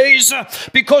these days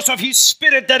because of his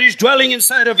spirit that is dwelling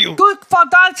inside of you. Gud får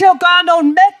dig til at gøre nogle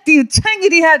mægtige ting i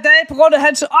de her dage på grund af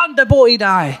hans ånd, der bor i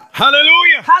dig.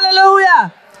 Hallelujah. Halleluja.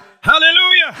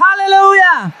 Hallelujah.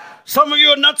 Halleluja. Some of you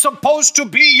are not supposed to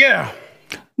be here.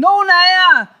 Nogle af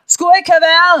jer skulle ikke have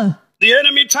været. The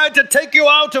enemy tried to take you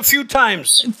out a few times,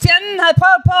 Fjenden havde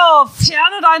prøvet på at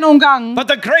fjerne dig nogle gange. but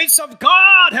the grace of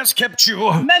God has kept you.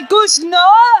 Men Guds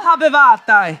nåde har bevaret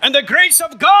dig. And the grace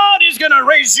of God is going to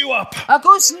raise you up. Og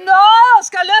Guds nåde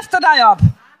skal løfte dig op.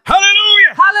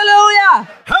 Hallelujah. Halleluja.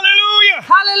 Hallelujah.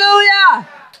 Halleluja.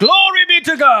 Glory be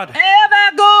to God. Ære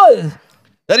være Gud.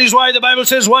 That is why the Bible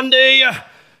says one day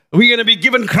we're going to be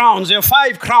given crowns. There are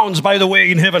 5 crowns, by the way,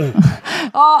 in heaven.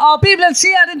 Og Bibelen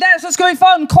siger, at en dag så skal vi få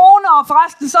en krone, og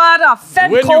forresten så er der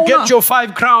 5 When you kroner. get your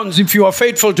 5 crowns, if you are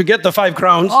faithful to get the 5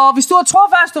 crowns, Og hvis du er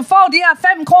trofast, du får de her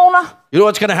 5 kroner. you know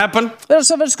what's going to happen? Ved du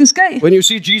så, hvad der skal ske? When you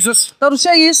see Jesus Når du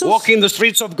ser Jesus walking the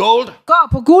streets of gold, gå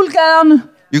på guldgaderne,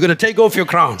 you're going to take off your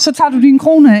crown. så tager du din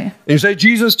krone af. And you say,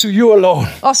 Jesus, to you alone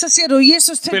Og så siger du,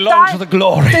 Jesus, til belong to dig. the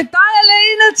glory. Det er dig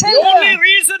alene The only tilhører.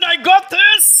 reason I got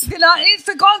this, Det er den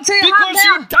eneste grund til, at jeg har because det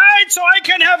you her. died so I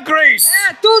can have grace. Ja,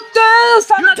 du døde,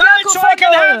 så You at jeg died kunne so få I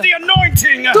can have noget. the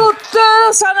anointing. Du døde,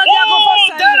 så at jeg kunne få All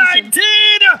that I salvelsen.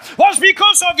 did was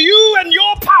because of you and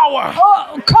your power. Og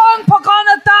kun på grund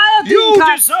af dig og You din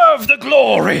kraft. deserve the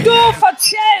glory. Du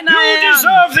fortjener You æren.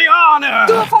 deserve the honor.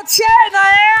 Du fortjener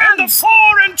æren. And the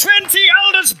 24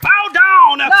 elders bow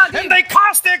down and they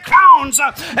cast their crowns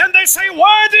and they say,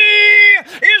 worthy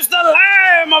is the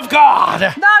Lamb of God.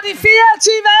 Når de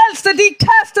 24 ældste, de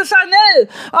kaster sig ned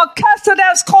og kaster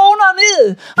deres kroner ned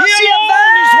og He siger,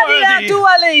 alone is værdig er worthy. du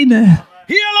alene.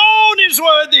 He alone is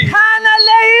worthy. Han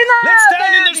alene Let's er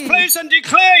stand in this værdig. place and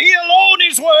declare he alone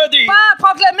is worthy. Bare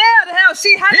proklamere det her og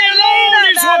sig, han alene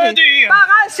er værdig. Bare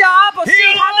rejs jer op og sig,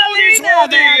 han alene er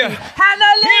værdig. Han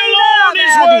alene er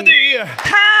værdig.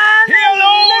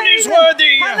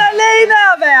 Han alene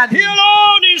er værdig. He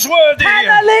alone is worthy. Han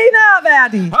alene er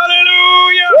værdig.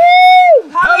 Hallelujah.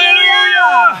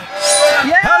 Hallelujah.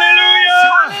 Yes. Hallelujah.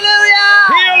 Hallelujah.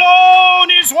 He alone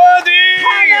is worthy.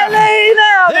 Han alene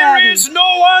er There værdig. is no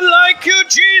one like you,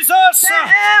 Jesus.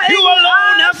 You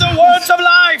alone have the words of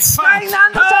life. Der er ingen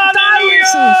andre som dig,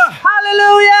 Jesus. Hallelujah.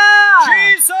 Halleluja.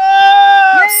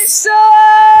 Jesus.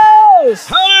 Jesus.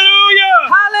 Hallelujah.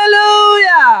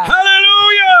 Halleluja.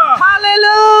 Hallelujah.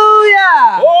 Halleluja.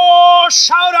 Oh,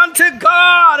 shout unto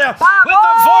God with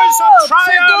the voice of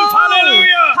triumph.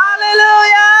 Hallelujah.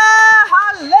 Halleluja.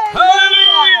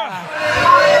 Halleluja.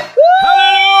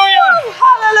 Hallelujah.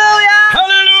 Hallelujah.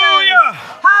 Hallelujah.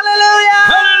 Hallelujah.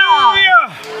 Hallelujah.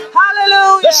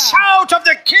 Hallelujah. The shout of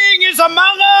the King is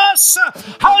among us.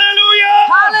 Hallelujah.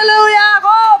 Hallelujah.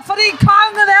 Råb, fordi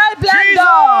kongen er iblandt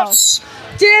os. Jesus.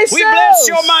 Jesus. We bless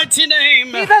your mighty name.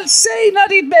 Vi velsigner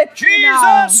dit mægtige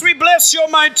navn. Jesus, we bless your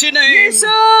mighty name.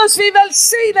 Jesus, vi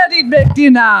velsigner dit mægtige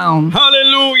navn.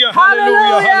 Hallelujah.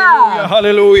 Hallelujah. Hallelujah.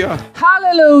 Hallelujah.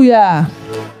 Hallelujah.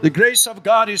 The grace of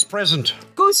God is present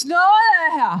Guds nåde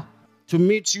er her to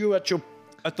meet you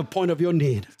at the point of your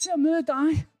need. til at møde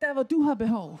dig, der hvor du har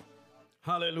behov.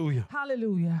 Hallelujah.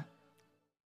 Halleluja.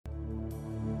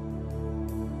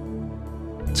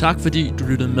 Tak fordi du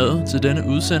lyttede med til denne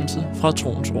udsendelse fra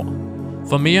Troens Ord.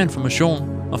 For mere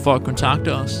information og for at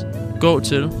kontakte os, gå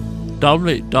til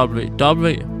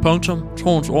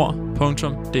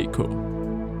www.troensord.dk.